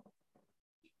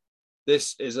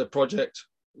this is a project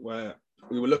where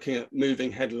we were looking at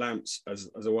moving headlamps as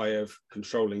a way of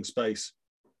controlling space.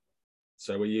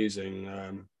 So we're using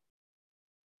a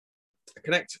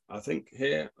Kinect, I think,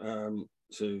 here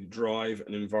to drive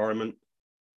an environment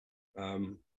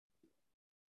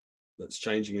that's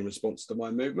changing in response to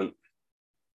my movement.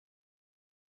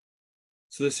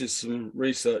 So this is some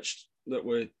research that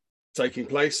we're taking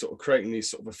place, sort of creating these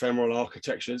sort of ephemeral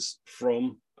architectures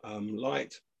from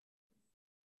light.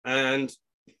 And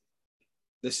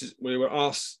we were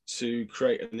asked to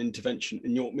create an intervention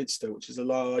in York Minster, which is a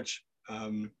large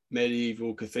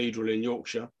medieval cathedral in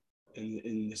Yorkshire,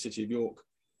 in the city of York.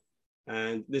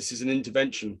 And this is an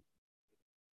intervention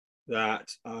that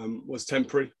was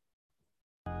temporary.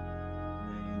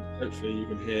 And hopefully you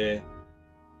can hear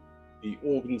the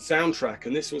organ soundtrack.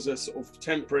 And this was a sort of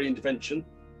temporary intervention,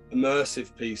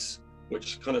 immersive piece,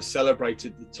 which kind of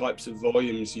celebrated the types of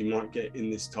volumes you might get in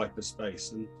this type of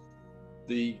space. And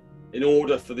in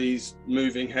order for these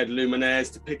moving head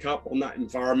luminaires to pick up on that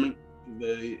environment,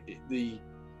 the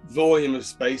volume of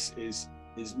space is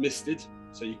misted,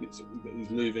 so you get these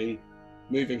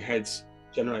moving heads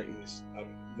generating this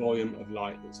volume of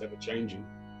light that's ever changing.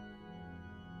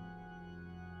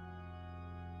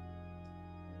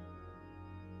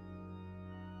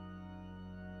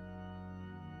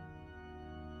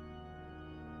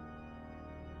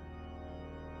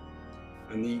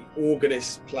 And the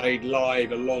organist played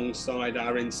live alongside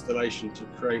our installation to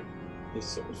create this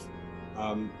sort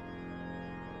of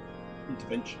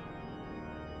intervention.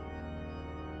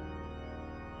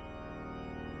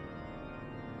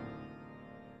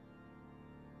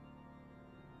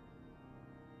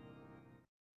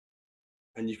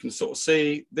 And you can sort of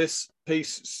see this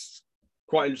piece is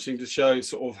quite interesting to show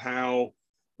sort of how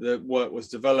the work was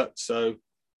developed. So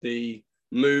the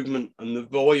movement and the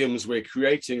volumes we're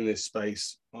creating in this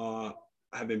space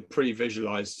have been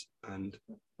pre-visualized and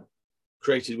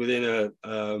created within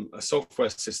a software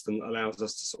system that allows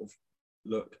us to sort of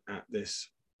look at this.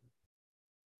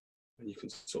 And you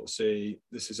can sort of see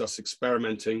this is us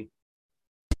experimenting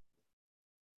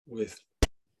with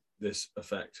this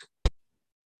effect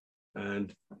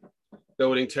and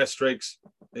building test rigs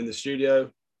in the studio.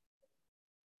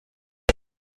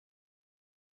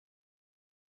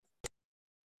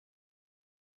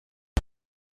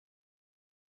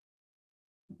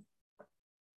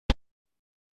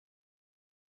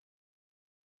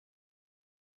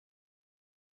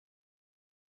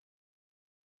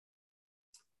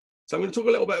 So I'm going to talk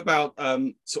a little bit about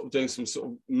sort of doing some sort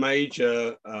of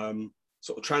major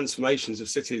sort of transformations of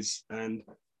cities. And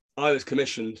I was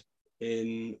commissioned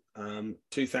in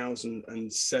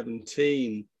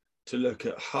 2017 to look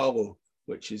at Hull,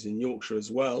 which is in Yorkshire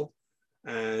as well.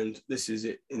 And this is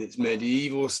it in its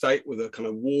medieval state with a kind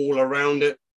of wall around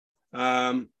it.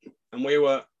 And we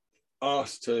were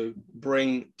asked to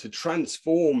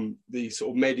transform the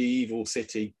sort of medieval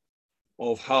city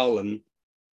of Hull. And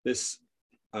this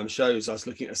shows us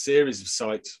looking at a series of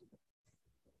sites.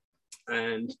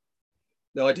 And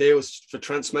the idea was for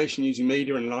transformation using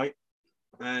media and light.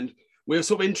 And we were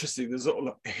sort of interested, there's sort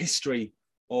of a history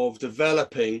of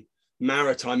developing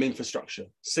maritime infrastructure,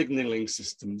 signaling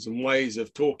systems and ways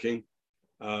of talking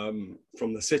from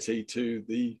the city to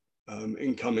the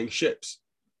incoming ships.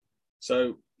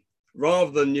 So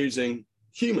rather than using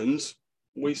humans,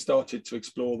 we started to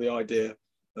explore the idea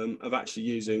of actually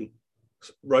using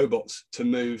robots to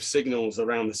move signals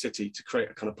around the city to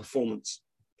create a kind of performance.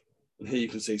 And here you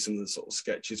can see some of the sort of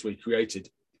sketches we created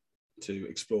to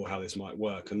explore how this might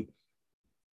work. And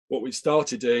what we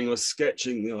started doing was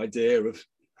sketching the idea of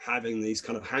having these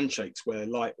kind of handshakes where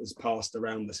light was passed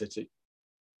around the city.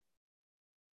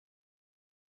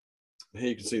 And here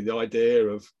you can see the idea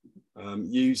of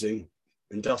using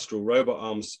industrial robot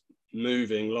arms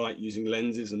moving light using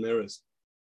lenses and mirrors.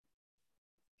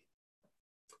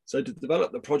 So to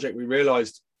develop the project, we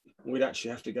realized we'd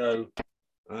actually have to go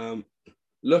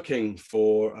looking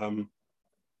for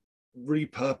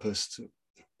repurposed,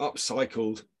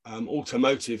 upcycled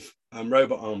automotive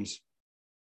robot arms.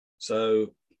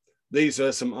 So These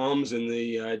are some arms in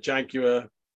the Jaguar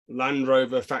Land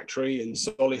Rover factory in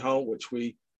Solihull, which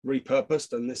we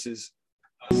repurposed, and this is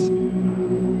us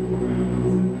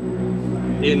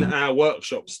in our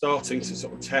workshop starting to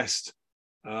sort of test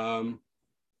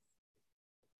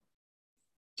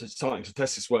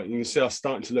this work. You can see us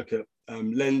starting to look at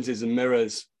lenses and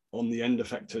mirrors on the end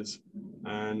effectors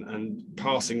and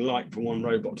passing light from one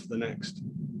robot to the next.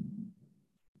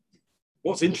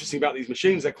 What's interesting about these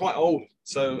machines, they're quite old.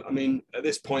 So, I mean, at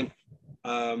this point,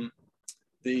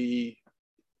 we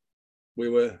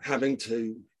were having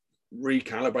to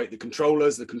recalibrate the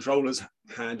controllers. The controllers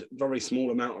had a very small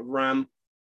amount of RAM.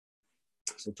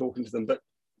 So talking to them, but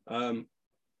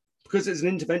because it's an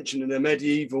intervention in a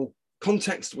medieval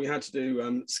context, we had to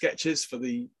do sketches for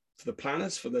the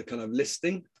planners, for the kind of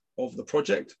listing of the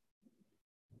project.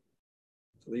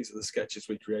 So these are the sketches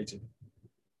we created.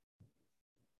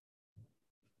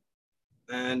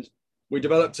 And we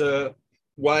developed a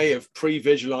way of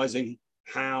pre-visualizing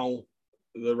how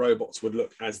the robots would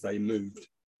look as they moved.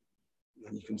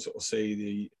 And you can sort of see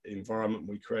the environment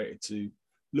we created to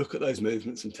look at those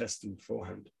movements and test them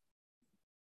beforehand.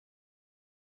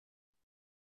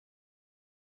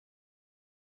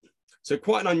 So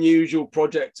quite an unusual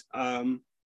project.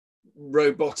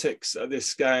 Robotics at this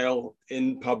scale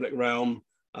in public realm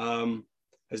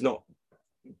has not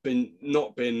been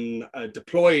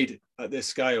deployed at this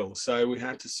scale. So we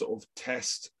had to sort of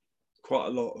test quite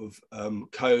a lot of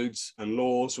codes and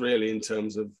laws, really, in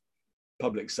terms of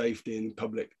public safety and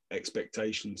public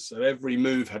expectations. So every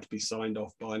move had to be signed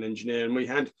off by an engineer, and we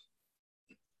had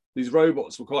these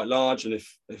robots were quite large, and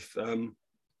if we had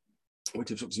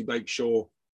to obviously make sure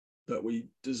that we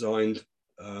designed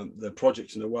the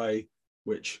project in a way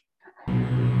which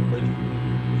would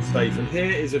be safe. And here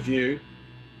is a view.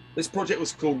 This project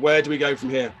was called Where Do We Go From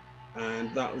Here?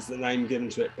 And that was the name given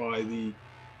to it by the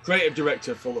creative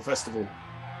director for the festival.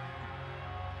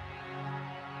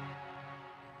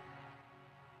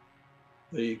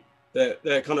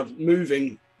 They're kind of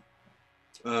moving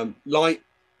light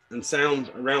and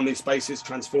sound around these spaces,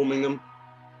 transforming them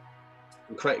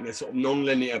and creating a sort of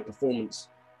non-linear performance,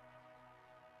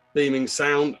 beaming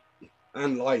sound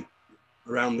and light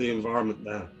around the environment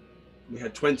there. We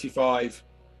had 25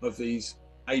 of these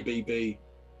ABB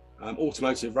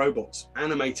automotive robots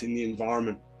animating the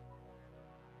environment.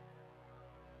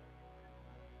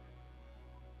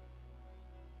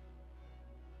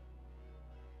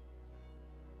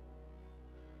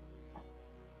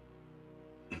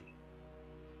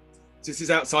 This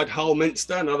is outside Hull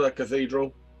Minster, another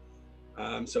cathedral.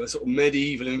 So a sort of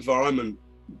medieval environment,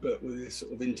 but with this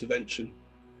sort of intervention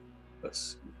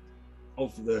that's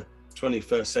of the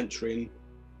 21st century. And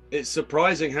it's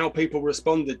surprising how people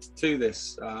responded to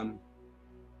this.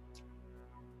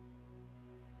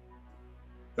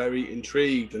 Very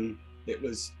intrigued, and it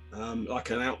was like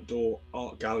an outdoor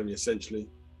art gallery, essentially.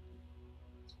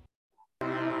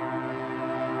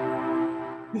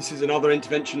 This is another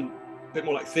intervention, a bit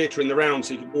more like theatre in the round,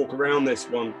 so you can walk around this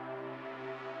one.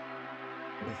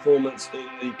 A performance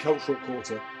in the cultural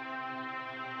quarter.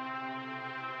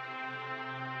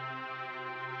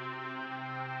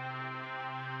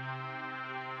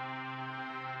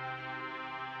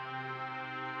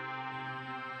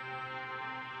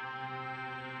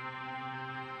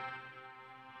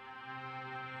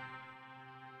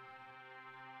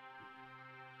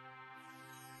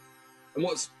 And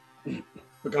what's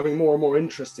becoming more and more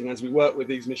interesting as we work with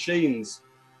these machines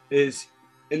is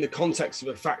in the context of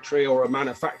a factory or a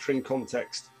manufacturing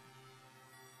context.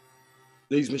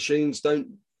 These machines don't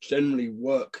generally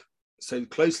work so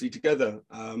closely together,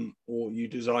 or you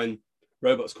design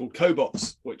robots called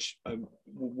cobots, which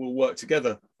will work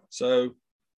together. So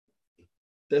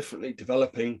definitely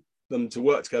developing them to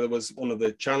work together was one of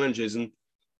the challenges. And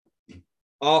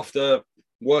after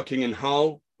working in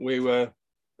Hull, we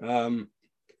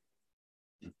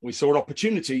saw an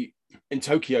opportunity in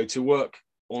Tokyo to work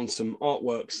on some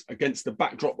artworks against the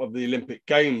backdrop of the Olympic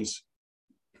Games.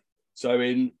 So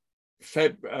in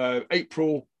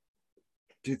April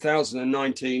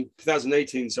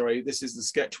 2018, sorry, this is the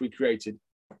sketch we created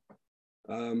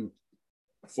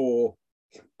for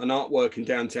an artwork in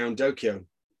downtown Tokyo,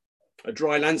 a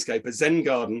dry landscape, a Zen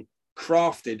garden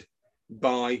crafted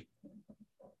by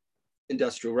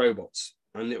industrial robots.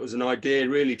 And it was an idea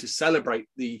really to celebrate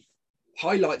the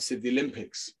highlights of the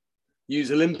Olympics,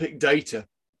 use Olympic data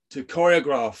to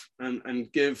choreograph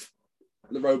and give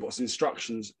the robots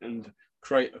instructions and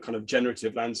create a kind of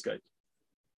generative landscape.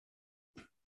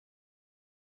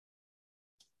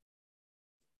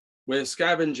 We're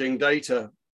scavenging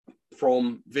data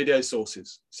from video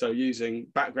sources. So using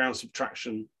background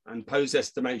subtraction and pose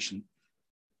estimation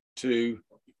to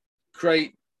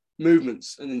create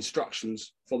movements and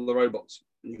instructions for the robots.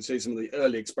 You can see some of the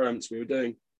early experiments we were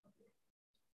doing.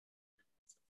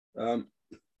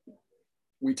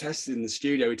 We tested in the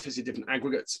studio, we tested different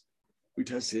aggregates, we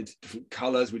tested different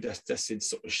colors, we tested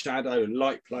sort of shadow and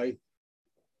light play.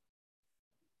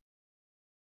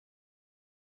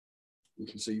 You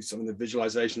can see some of the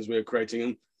visualizations we were creating.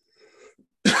 And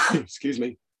excuse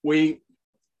me,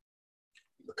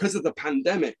 because of the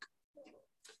pandemic,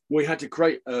 we had to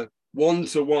create a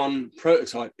one-to-one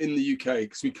prototype in the UK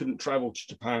because we couldn't travel to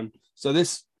Japan. So the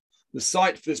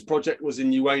site for this project was in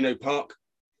Ueno Park,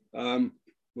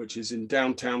 which is in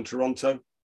downtown Toronto.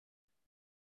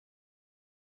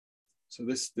 So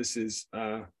this is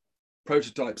a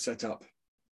prototype setup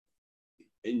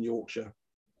in Yorkshire.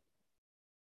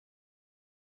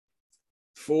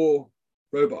 4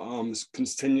 robot arms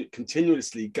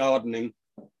continuously gardening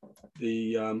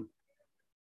the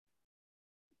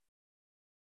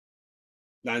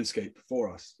landscape for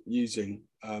us using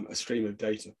a stream of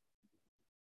data.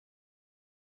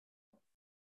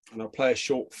 And I'll play a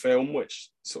short film which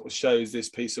sort of shows this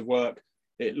piece of work.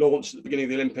 It launched at the beginning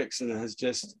of the Olympics and has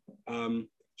just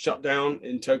shut down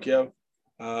in Tokyo,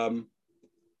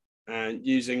 and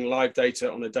using live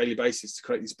data on a daily basis to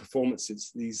create these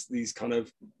performances, these kind of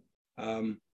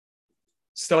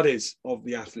studies of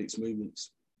the athletes'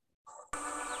 movements.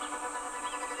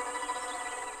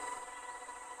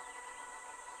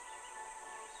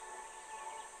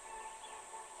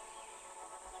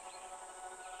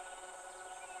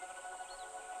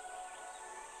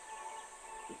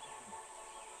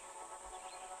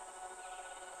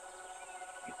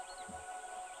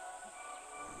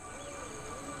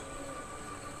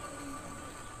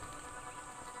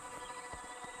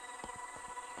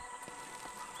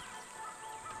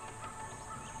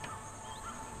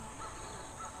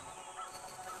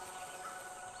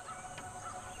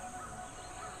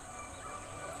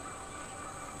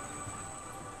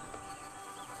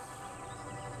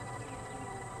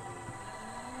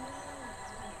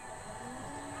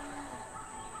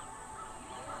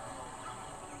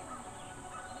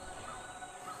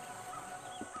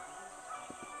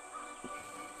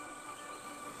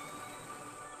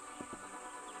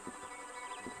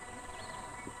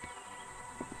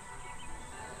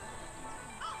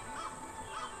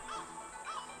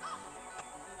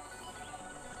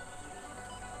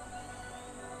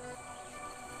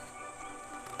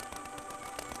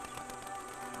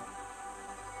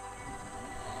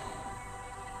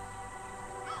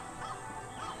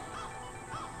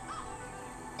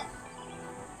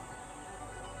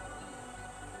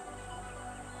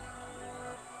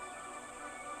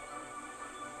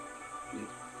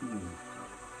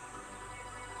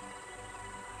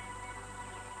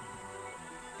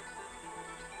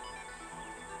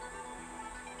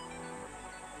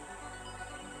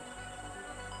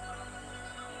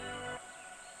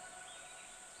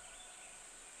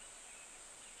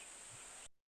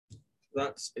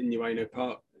 That's in Ueno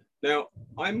Park. Now,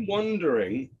 I'm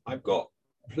wondering, I've got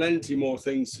plenty more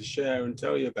things to share and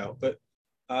tell you about, but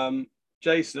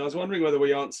Jason, I was wondering whether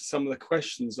we answer some of the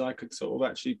questions. I could sort of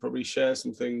actually probably share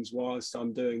some things whilst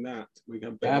I'm doing that. We can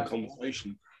have a bit of a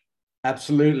conversation.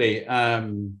 Absolutely.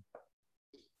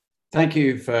 Thank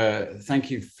you for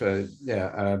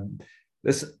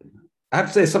this. I have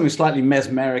to say something slightly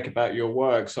mesmeric about your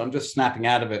work, so I'm just snapping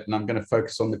out of it and I'm going to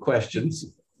focus on the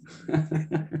questions.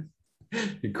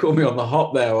 You caught me on the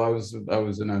hop there. I was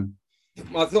in a...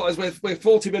 I thought we're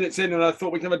 40 minutes in and I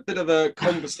thought we could have a bit of a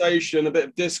conversation, a bit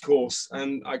of discourse,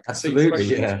 and I could see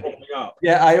questions popping up.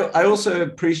 Yeah, I also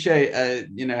appreciate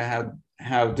you know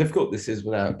how difficult this is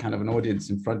without kind of an audience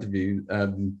in front of you.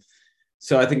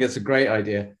 So I think it's a great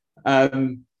idea.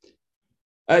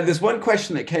 There's one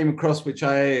question that came across which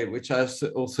I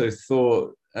also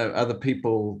thought other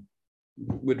people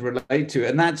would relate to,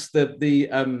 and that's the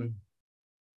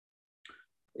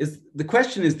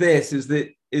question is this: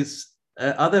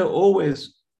 are there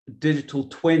always digital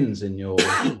twins in your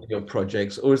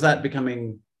projects, or is that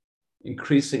becoming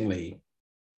increasingly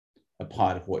a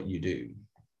part of what you do?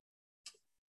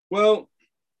 Well,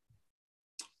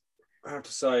 I have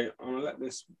to say, I'm gonna let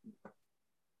this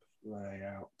lay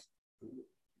out.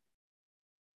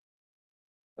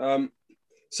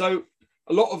 So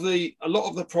a lot of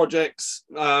the projects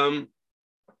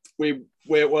we're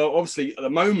well, obviously at the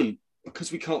moment,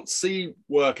 because we can't see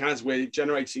work as we're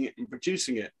generating it and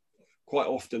producing it, quite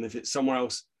often if it's somewhere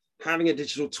else, having a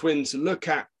digital twin to look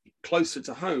at closer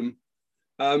to home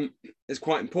is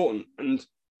quite important. And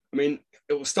I mean,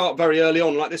 it will start very early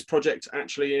on, like this project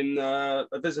actually in a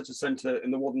visitor centre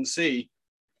in the Wadden Sea,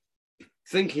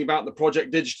 thinking about the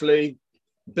project digitally,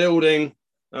 building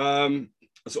a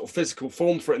sort of physical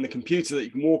form for it in the computer that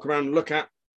you can walk around and look at.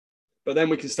 But then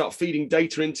we can start feeding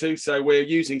data into. So we're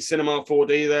using Cinema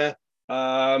 4D there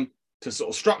to sort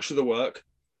of structure the work.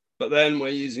 But then we're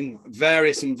using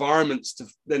various environments to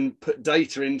then put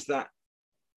data into that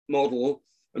model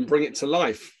and bring it to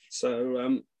life.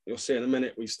 So you'll see in a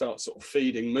minute, we start sort of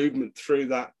feeding movement through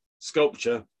that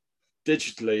sculpture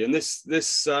digitally. And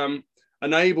this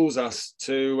enables us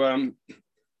to,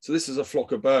 so this is a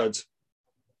flock of birds,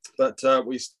 but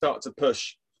we start to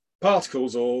push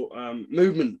particles or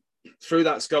movement through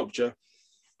that sculpture,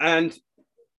 and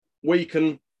we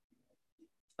can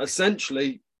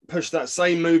essentially push that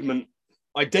same movement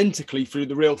identically through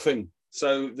the real thing.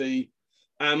 So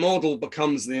our model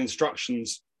becomes the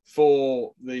instructions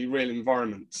for the real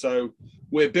environment. So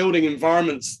we're building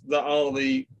environments that are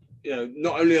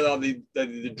not only are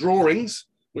the drawings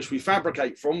which we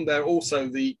fabricate from, they're also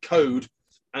the code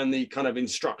and the kind of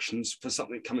instructions for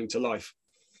something coming to life.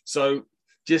 So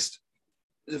just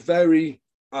a very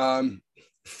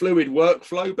fluid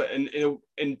workflow, but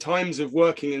in times of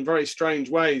working in very strange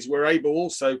ways, we're able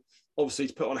also obviously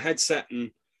to put on a headset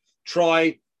and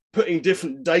try putting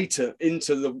different data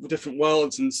into the different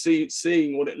worlds and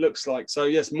seeing what it looks like. So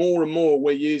yes, more and more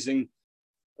we're using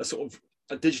a sort of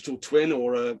a digital twin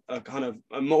or a kind of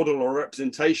a model or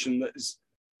representation that is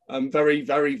very,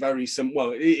 very, very simple.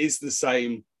 Well, it is the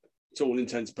same to all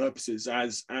intents and purposes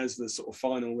as the sort of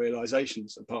final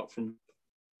realizations, apart from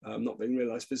not being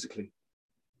realized physically.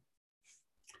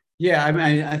 Yeah, I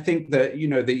mean, I think that,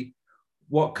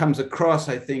 what comes across,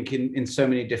 I think, in so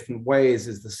many different ways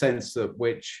is the sense that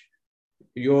which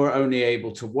you're only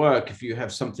able to work if you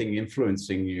have something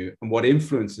influencing you, and what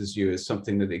influences you is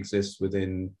something that exists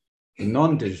within the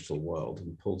non-digital world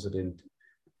and pulls it in,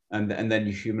 and then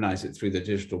you humanize it through the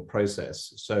digital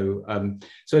process. So,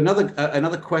 so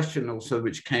another question also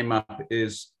which came up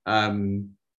is, about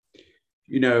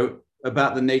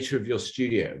the nature of your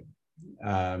studio,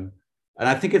 and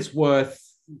I think it's worth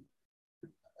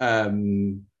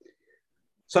some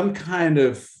kind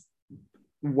of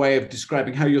way of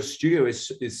describing how your studio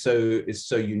is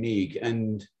so unique,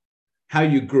 and how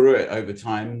you grew it over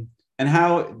time, and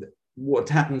how what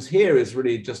happens here is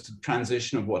really just a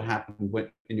transition of what happened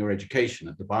in your education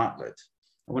at the Bartlett.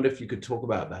 I wonder if you could talk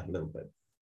about that a little bit.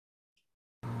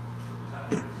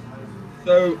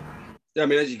 So, I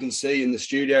mean, as you can see in the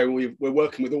studio, we're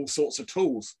working with all sorts of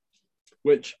tools,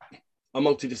 which are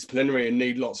multidisciplinary and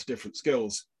need lots of different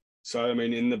skills. So, I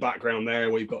mean, in the background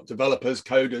there, we've got developers,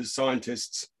 coders,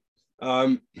 scientists.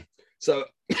 So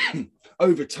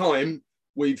over time,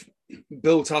 we've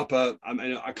built up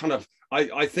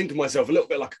I think of myself a little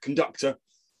bit like a conductor.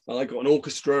 I've got an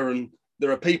orchestra, and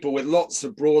there are people with lots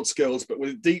of broad skills, but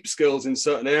with deep skills in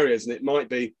certain areas. And it might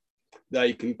be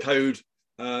they can code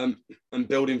and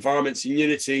build environments in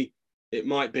Unity. It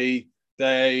might be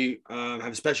they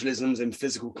have specialisms in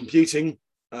physical computing,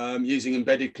 using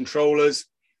embedded controllers.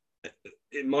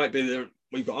 It might be that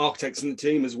we've got architects in the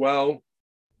team as well,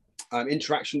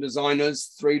 interaction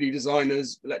designers, 3D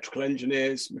designers, electrical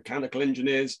engineers, mechanical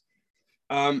engineers.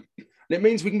 And it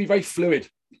means we can be very fluid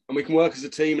and we can work as a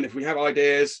team. And if we have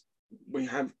ideas, we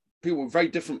have people with very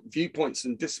different viewpoints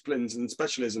and disciplines and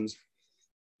specialisms.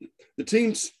 The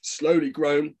team's slowly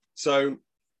grown. So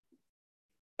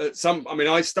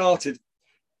I started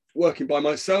working by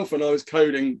myself, and I was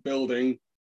coding, building,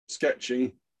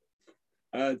 sketching,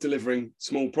 delivering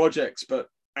small projects. But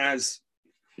as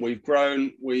we've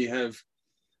grown, we have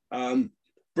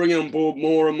bringing on board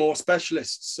more and more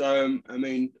specialists.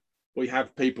 We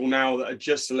have people now that are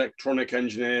just electronic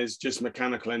engineers, just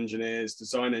mechanical engineers,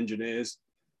 design engineers,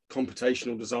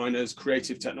 computational designers,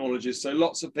 creative technologists. So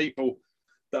lots of people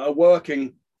that are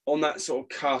working on that sort of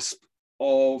cusp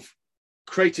of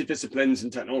creative disciplines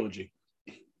and technology.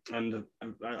 And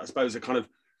I suppose a kind of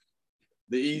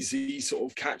the easy sort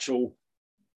of catch-all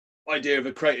idea of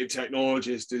a creative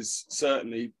technologist is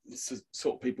certainly the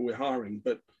sort of people we're hiring,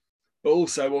 but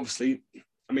also obviously,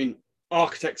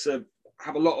 architects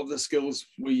have a lot of the skills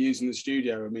we use in the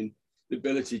studio. The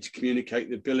ability to communicate,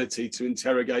 the ability to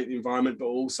interrogate the environment, but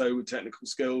also with technical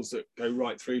skills that go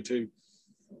right through to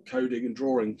coding and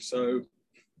drawing. So,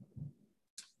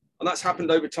 and that's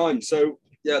happened over time. So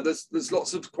yeah, there's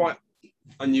lots of quite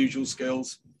unusual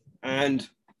skills. And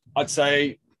I'd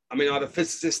say, I have a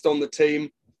physicist on the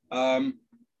team. I'm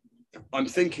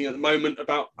thinking at the moment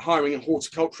about hiring a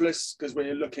horticulturalist, because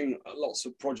we're looking at lots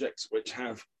of projects which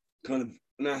have kind of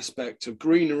an aspect of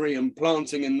greenery and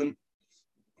planting in them.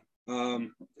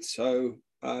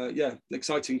 Yeah,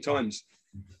 exciting times.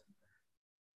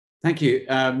 Thank you.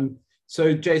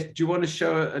 So, Jace, do you want to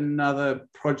show another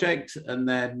project, and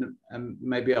then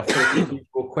maybe I'll focus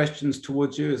more questions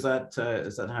towards you? Is that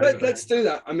how? Let's do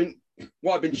that. I mean,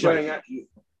 what I've been showing actually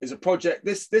is a project.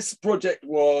 This project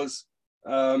was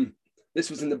this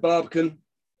was in the Barbican.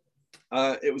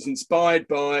 It was inspired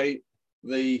by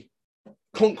the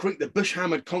concrete, the bush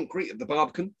hammered concrete of the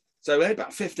Barbican. So we had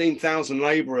about 15,000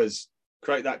 labourers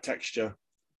create that texture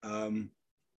on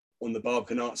the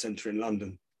Barbican Art Centre in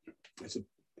London. It's a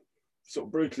sort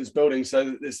of brutalist building,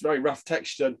 so this very rough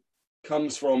texture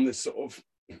comes from this sort of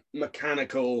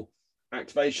mechanical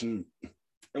activation.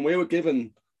 And we were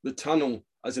given the tunnel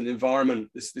as an environment,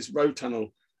 this road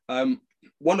tunnel,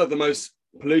 one of the most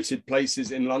polluted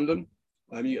places in London.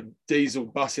 You have diesel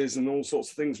buses and all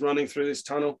sorts of things running through this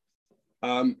tunnel,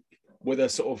 with a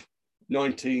sort of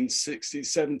 1960s,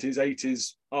 70s,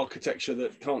 80s architecture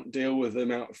that can't deal with the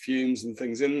amount of fumes and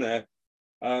things in there.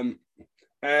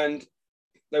 And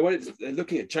they're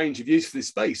looking at change of use for this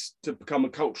space to become a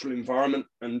cultural environment.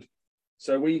 And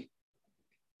so we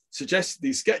suggested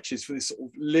these sketches for this sort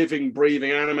of living,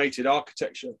 breathing, animated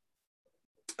architecture,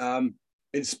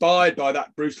 inspired by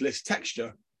that brutalist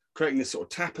texture, creating this sort of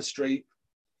tapestry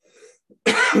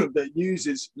that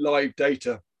uses live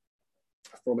data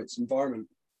from its environment.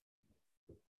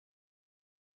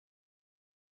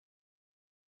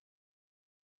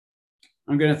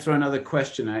 I'm going to throw another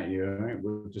question at you. All right?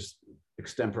 We'll just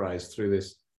extemporize through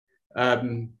this.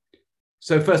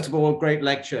 So first of all, great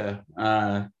lecture.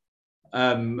 Well,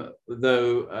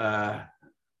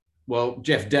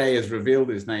 Jeff Day has revealed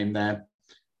his name there,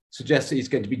 suggests that he's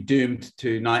going to be doomed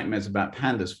to nightmares about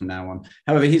pandas from now on.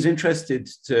 However, he's interested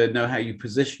to know how you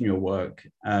position your work,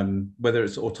 whether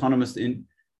it's autonomous and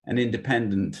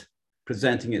independent,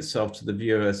 presenting itself to the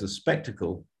viewer as a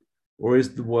spectacle, or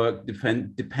is the work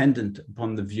dependent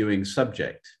upon the viewing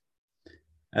subject?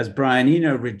 As Brian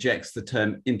Eno rejects the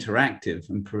term interactive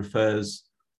and prefers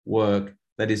work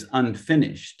that is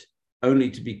unfinished, only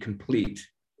to be complete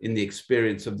in the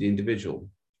experience of the individual.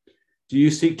 Do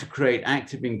you seek to create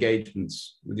active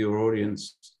engagements with your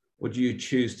audience, or do you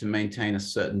choose to maintain a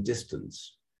certain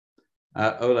distance?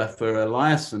 Olafur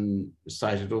Eliasson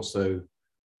cited also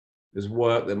there's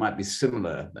work that might be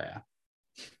similar there.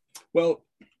 Well,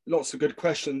 lots of good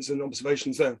questions and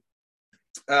observations there.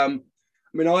 I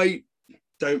mean, I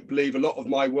don't believe a lot of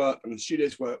my work and the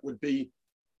studio's work would be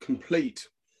complete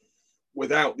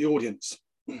without the audience.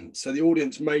 So the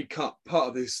audience make up part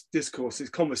of this discourse, this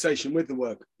conversation with the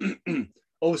work.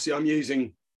 Obviously, I'm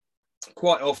using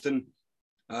quite often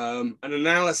an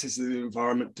analysis of the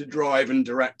environment to drive and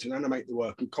direct and animate the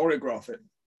work and choreograph it.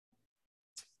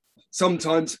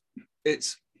 Sometimes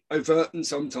it's overt and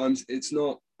sometimes it's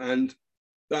not, and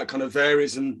that kind of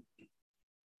varies. And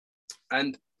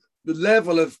the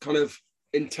level of kind of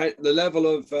intent, the level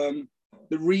of the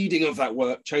reading of that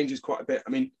work changes quite a bit. I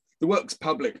mean, the work's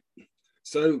public,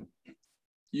 so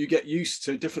you get used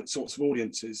to different sorts of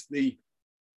audiences. The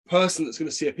person that's going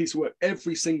to see a piece of work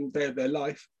every single day of their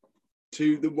life,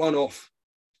 to the one-off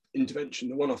intervention,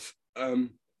 the one-off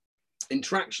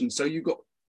interaction. So you've got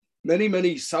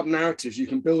many sub-narratives you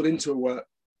can build into a work,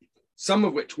 some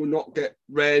of which will not get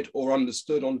read or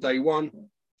understood on day one,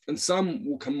 and some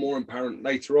will come more apparent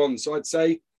later on. So I'd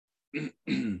say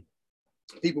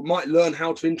people might learn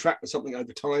how to interact with something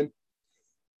over time.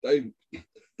 But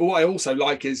what I also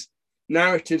like is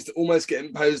narratives that almost get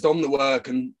imposed on the work,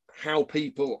 and how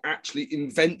people actually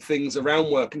invent things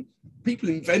around work. And people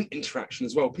invent interaction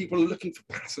as well. People are looking for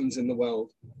patterns in the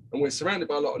world, and we're surrounded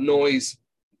by a lot of noise,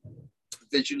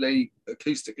 visually,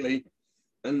 acoustically,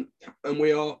 and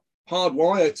we are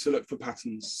hardwired to look for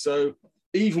patterns. So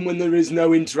even when there is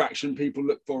no interaction, people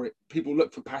look for it. People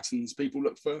look for patterns. People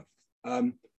look for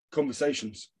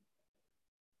conversations.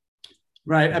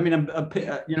 Right. I mean,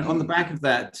 you know, on the back of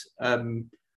that,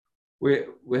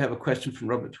 we have a question from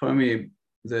Robert Twomey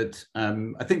that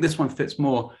I think this one fits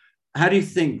more. How do you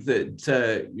think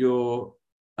that your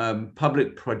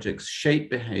public projects shape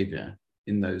behavior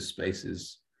in those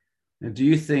spaces? And do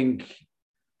you think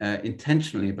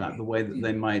intentionally about the way that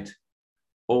they might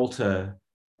alter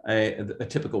a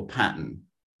typical pattern,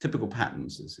 typical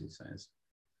patterns, as he says?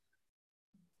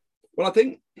 Well, I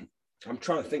think I'm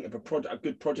trying to think of a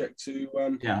good project to.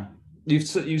 Yeah,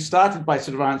 you started by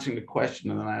sort of answering the question,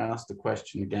 and then I asked the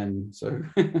question again. So,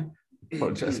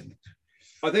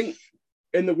 I think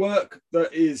in the work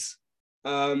that is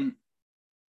sort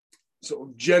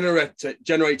of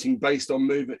generating based on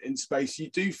movement in space, you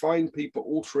do find people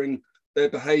altering their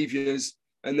behaviours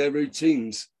and their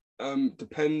routines.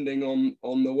 depending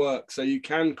on the work. So you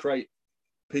can create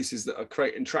pieces that are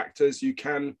creating tractors, you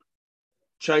can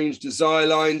change desire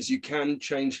lines, you can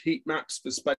change heat maps for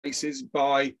spaces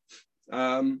by,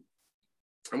 and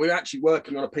we're actually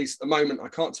working on a piece at the moment. I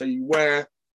can't tell you where.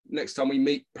 Next time we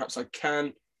meet, perhaps I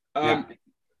can,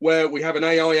 where we have an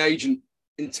AI agent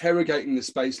interrogating the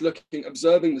space,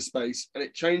 observing the space, and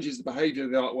it changes the behavior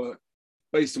of the artwork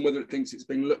based on whether it thinks it's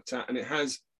being looked at. And it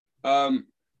has, we're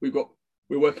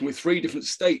working with 3 different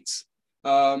states.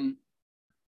 So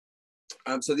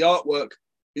the artwork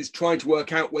is trying to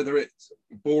work out whether it's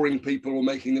boring people or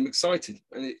making them excited,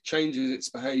 and it changes its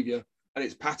behavior and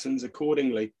its patterns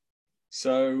accordingly.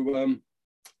 So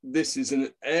this is an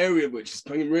area which is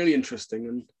becoming really interesting,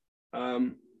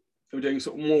 and we're doing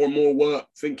sort of more and more work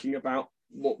thinking about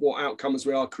what outcomes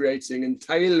we are creating and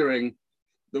tailoring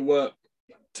the work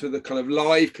to the kind of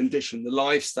live condition, the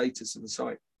live status of the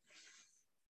site.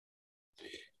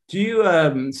 Do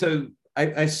you, so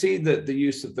I see that the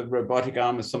use of the robotic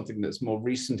arm is something that's more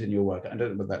recent in your work. I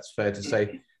don't know whether that's fair to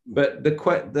say, but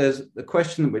there's the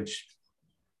question which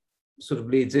sort of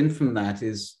leads in from that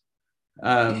is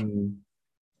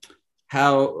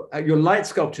how your light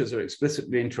sculptures are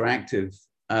explicitly interactive,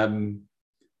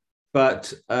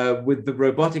 but with the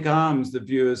robotic arms, the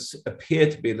viewers appear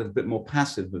to be a little bit more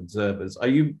passive observers. Are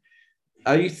you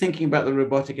thinking about the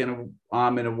robotic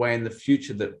arm in a way in the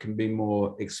future that can be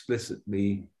more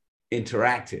explicitly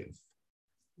interactive?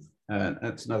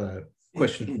 That's another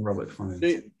question from Robert Fine.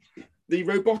 The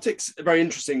robotics are very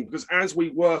interesting because as we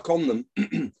work on them,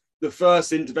 the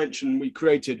first intervention we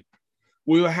created,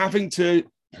 we were having to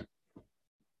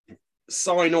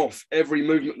sign off every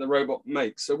movement the robot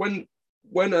makes. So when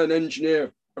an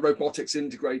engineer, a robotics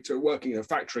integrator working in a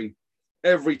factory,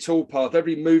 every toolpath,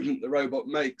 every movement the robot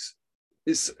makes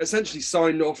is essentially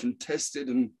signed off and tested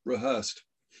and rehearsed.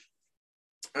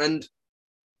 And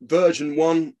version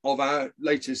 1 of our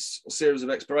latest series of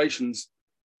explorations,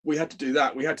 we had to do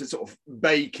that. We had to sort of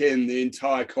bake in the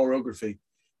entire choreography.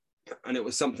 And it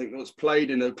was something that was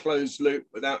played in a closed loop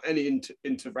without any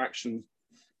interaction.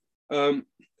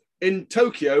 In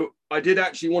Tokyo, I did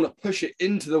actually want to push it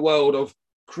into the world of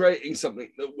creating something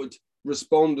that would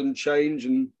respond and change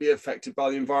and be affected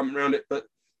by the environment around it. But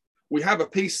we have a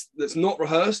piece that's not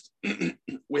rehearsed.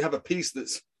 We have a piece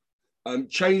that's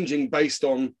changing based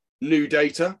on new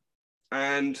data,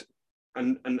 and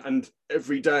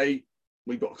every day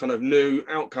we've got kind of new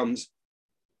outcomes.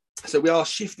 So we are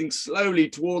shifting slowly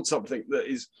towards something that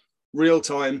is real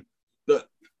time, that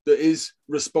is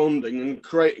responding and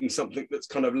creating something that's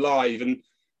kind of live. And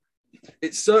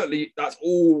it's certainly, that's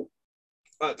all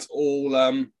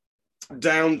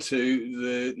down to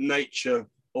the nature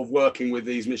of working with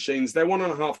these machines. They're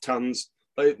 1.5 tons.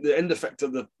 The end effect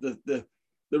of the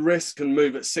wrist can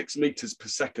move at 6 meters per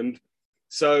second.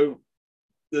 So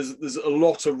there's a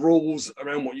lot of rules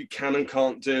around what you can and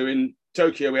can't do. In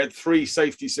Tokyo, we had 3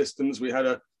 safety systems. We had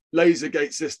a laser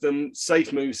gate system,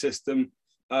 safe move system,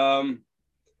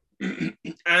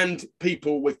 and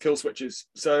people with kill switches.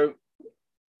 So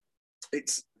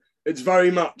it's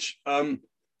very much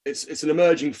it's an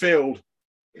emerging field,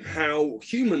 how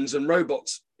humans and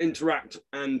robots interact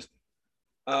and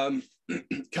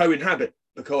co-inhabit,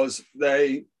 because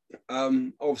they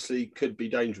obviously could be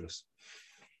dangerous.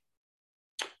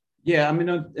 Yeah, I mean,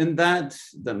 and that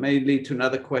may lead to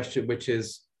another question, which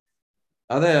is,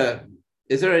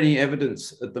 is there any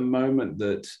evidence at the moment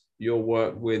that your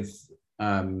work with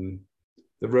the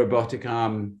robotic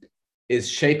arm is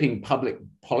shaping public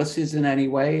policies in any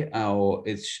way, or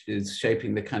is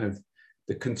shaping the kind of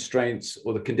the constraints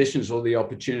or the conditions or the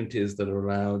opportunities that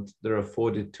are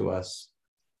afforded to us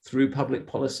through public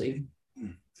policy?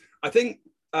 I think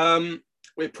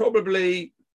we're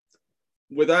probably,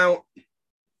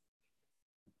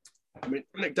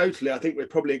 anecdotally, I think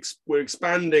we're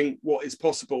expanding what is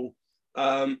possible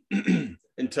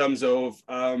in terms of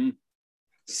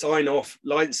sign-off,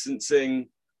 licensing,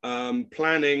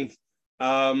 planning,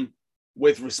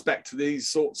 with respect to these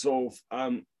sorts of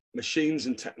machines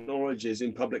and technologies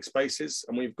in public spaces.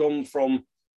 And we've gone from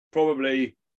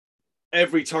probably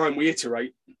every time we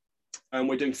iterate, and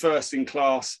we're doing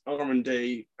first-in-class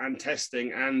R&D and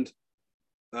testing and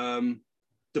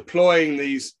deploying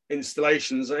these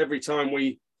installations. Every time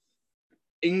we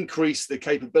increase the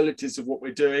capabilities of what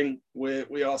we're doing,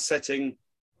 we are setting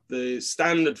the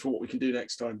standard for what we can do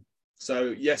next time.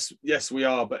 So yes, we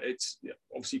are, but it's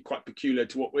obviously quite peculiar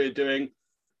to what we're doing.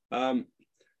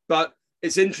 But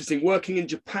it's interesting. Working in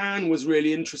Japan was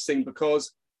really interesting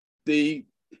because the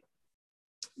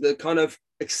kind of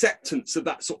acceptance of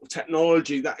that sort of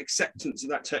technology,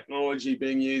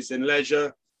 being used in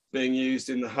leisure, being used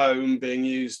in the home, being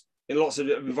used in lots of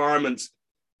environments.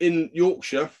 In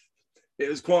Yorkshire, it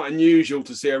was quite unusual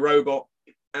to see a robot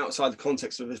outside the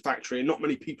context of a factory, and not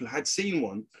many people had seen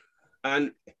one.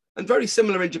 And very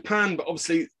similar in Japan, but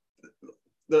obviously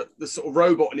the sort of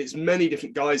robot in its many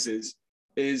different guises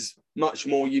is much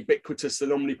more ubiquitous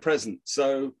and omnipresent.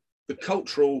 So the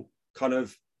cultural kind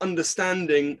of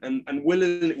understanding and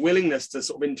willingness to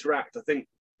sort of interact, I think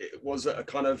it was a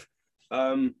kind of,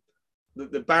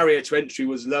 the barrier to entry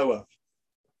was lower.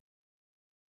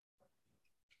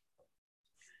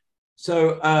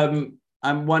 So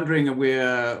I'm wondering,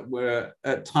 we're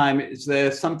at time. Is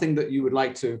there something that you would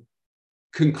like to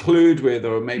conclude with,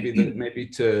 or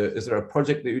is there a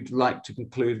project that you'd like to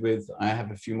conclude with? I have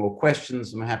a few more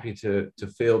questions. I'm happy to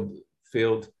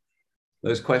field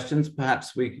those questions.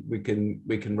 Perhaps we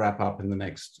can wrap up in the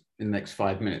next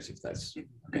 5 minutes, if that's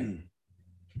okay.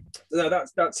 No,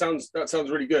 that sounds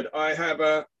really good. I have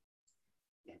a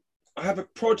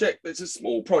project that's a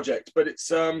small project, but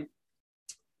it's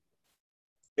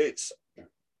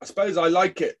I suppose I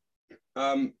like it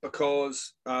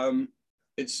because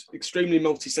it's extremely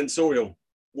multisensorial.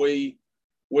 We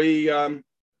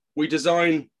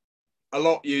design a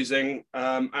lot using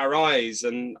our eyes,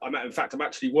 and I'm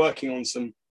actually working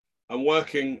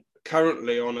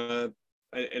currently on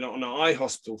an eye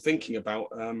hospital, thinking about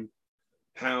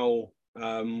how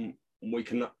we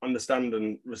can understand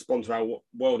and respond to our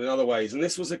world in other ways. And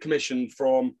this was a commission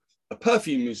from a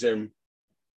perfume museum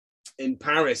in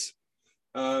Paris,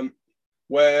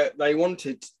 where they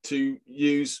wanted to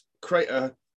create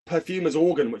a perfumer's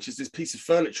organ, which is this piece of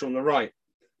furniture on the right,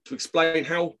 to explain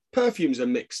how perfumes are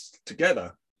mixed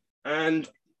together. And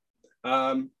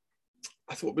I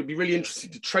thought it would be really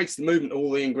interesting to trace the movement of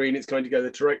all the ingredients going together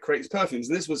to create these perfumes.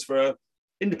 And this was for an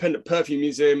independent perfume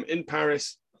museum in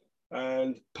Paris,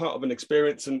 and part of an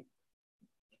experience. And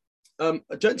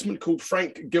a gentleman called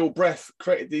Frank Gilbreth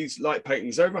created these light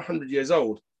paintings, over 100 years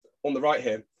old, on the right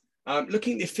here,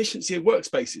 looking at the efficiency of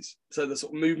workspaces, so the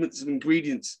sort of movements of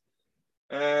ingredients.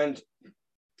 And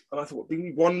I thought it'd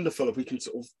be wonderful if we can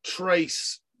sort of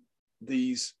trace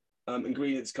these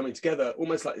ingredients coming together,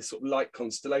 almost like this sort of light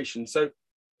constellation. So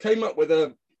came up with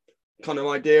a kind of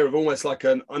idea of almost like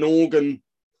an organ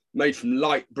made from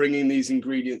light, bringing these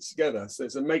ingredients together. So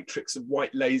there's a matrix of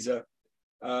white laser.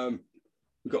 We've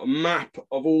got a map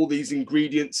of all these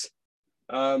ingredients.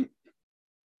 And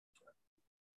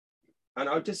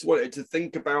I just wanted to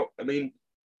think about,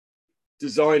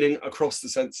 designing across the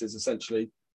senses, essentially,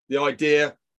 the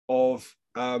idea of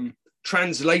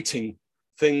translating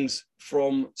things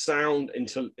from sound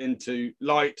into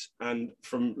light, and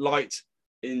from light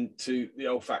into the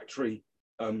olfactory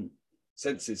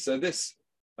senses. So this,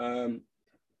 I'll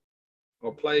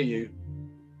play you.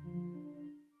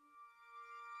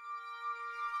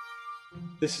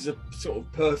 This is a sort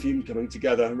of perfume coming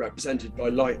together, represented by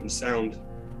light and sound.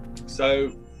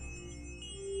 So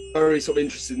very sort of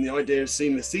interested in the idea of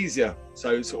synesthesia,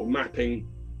 so sort of mapping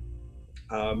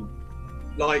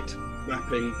light,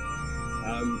 mapping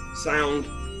sound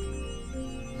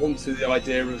onto the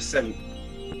idea of scent.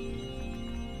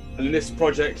 And in this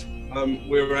project,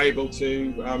 we were able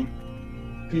to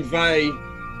convey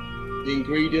the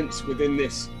ingredients within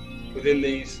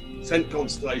these scent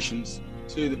constellations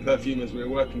to the perfumers we were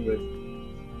working with.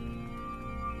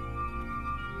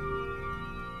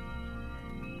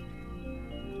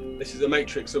 This is a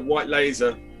matrix of white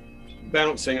laser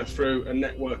bouncing through a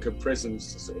network of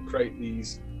prisms to sort of create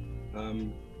these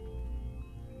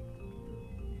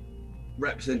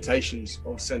representations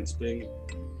of scents being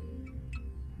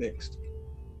mixed.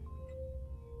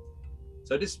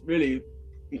 So just really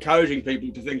encouraging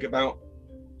people to think about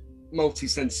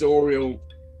multisensorial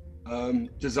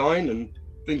design and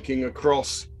thinking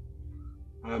across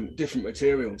different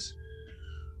materials.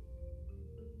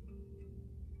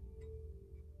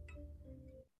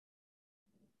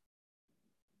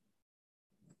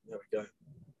 There we go.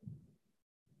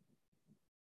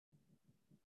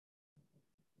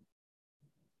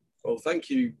 Well, thank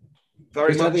you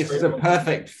very much. This is a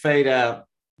perfect fade out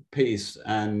piece,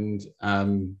 and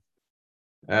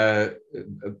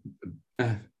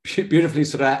beautifully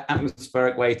sort of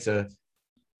atmospheric way to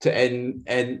end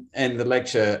the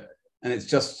lecture. And it's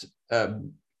just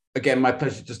again my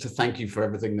pleasure just to thank you for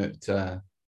everything that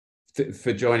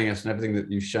for joining us and everything that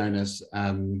you've shown us.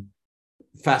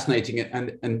 Fascinating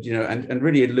and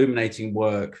really illuminating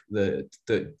work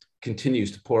that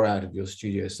continues to pour out of your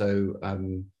studio. So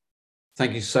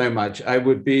thank you so much. I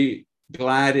would be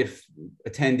glad if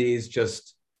attendees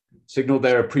just signal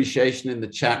their appreciation in the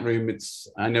chat room.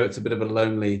 I know it's a bit of a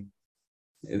lonely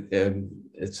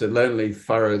it's a lonely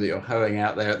furrow that you're hoeing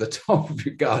out there at the top of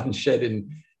your garden shed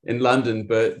in London.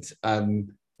 But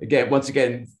once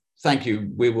again, thank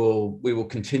you. We will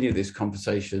continue this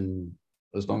conversation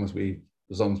as long as we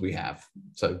have.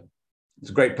 So it's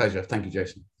a great pleasure. Thank you,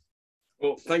 Jason.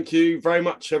 Well, thank you very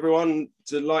much, everyone.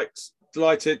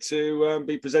 Delighted to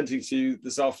be presenting to you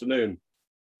this afternoon.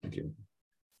 Thank you.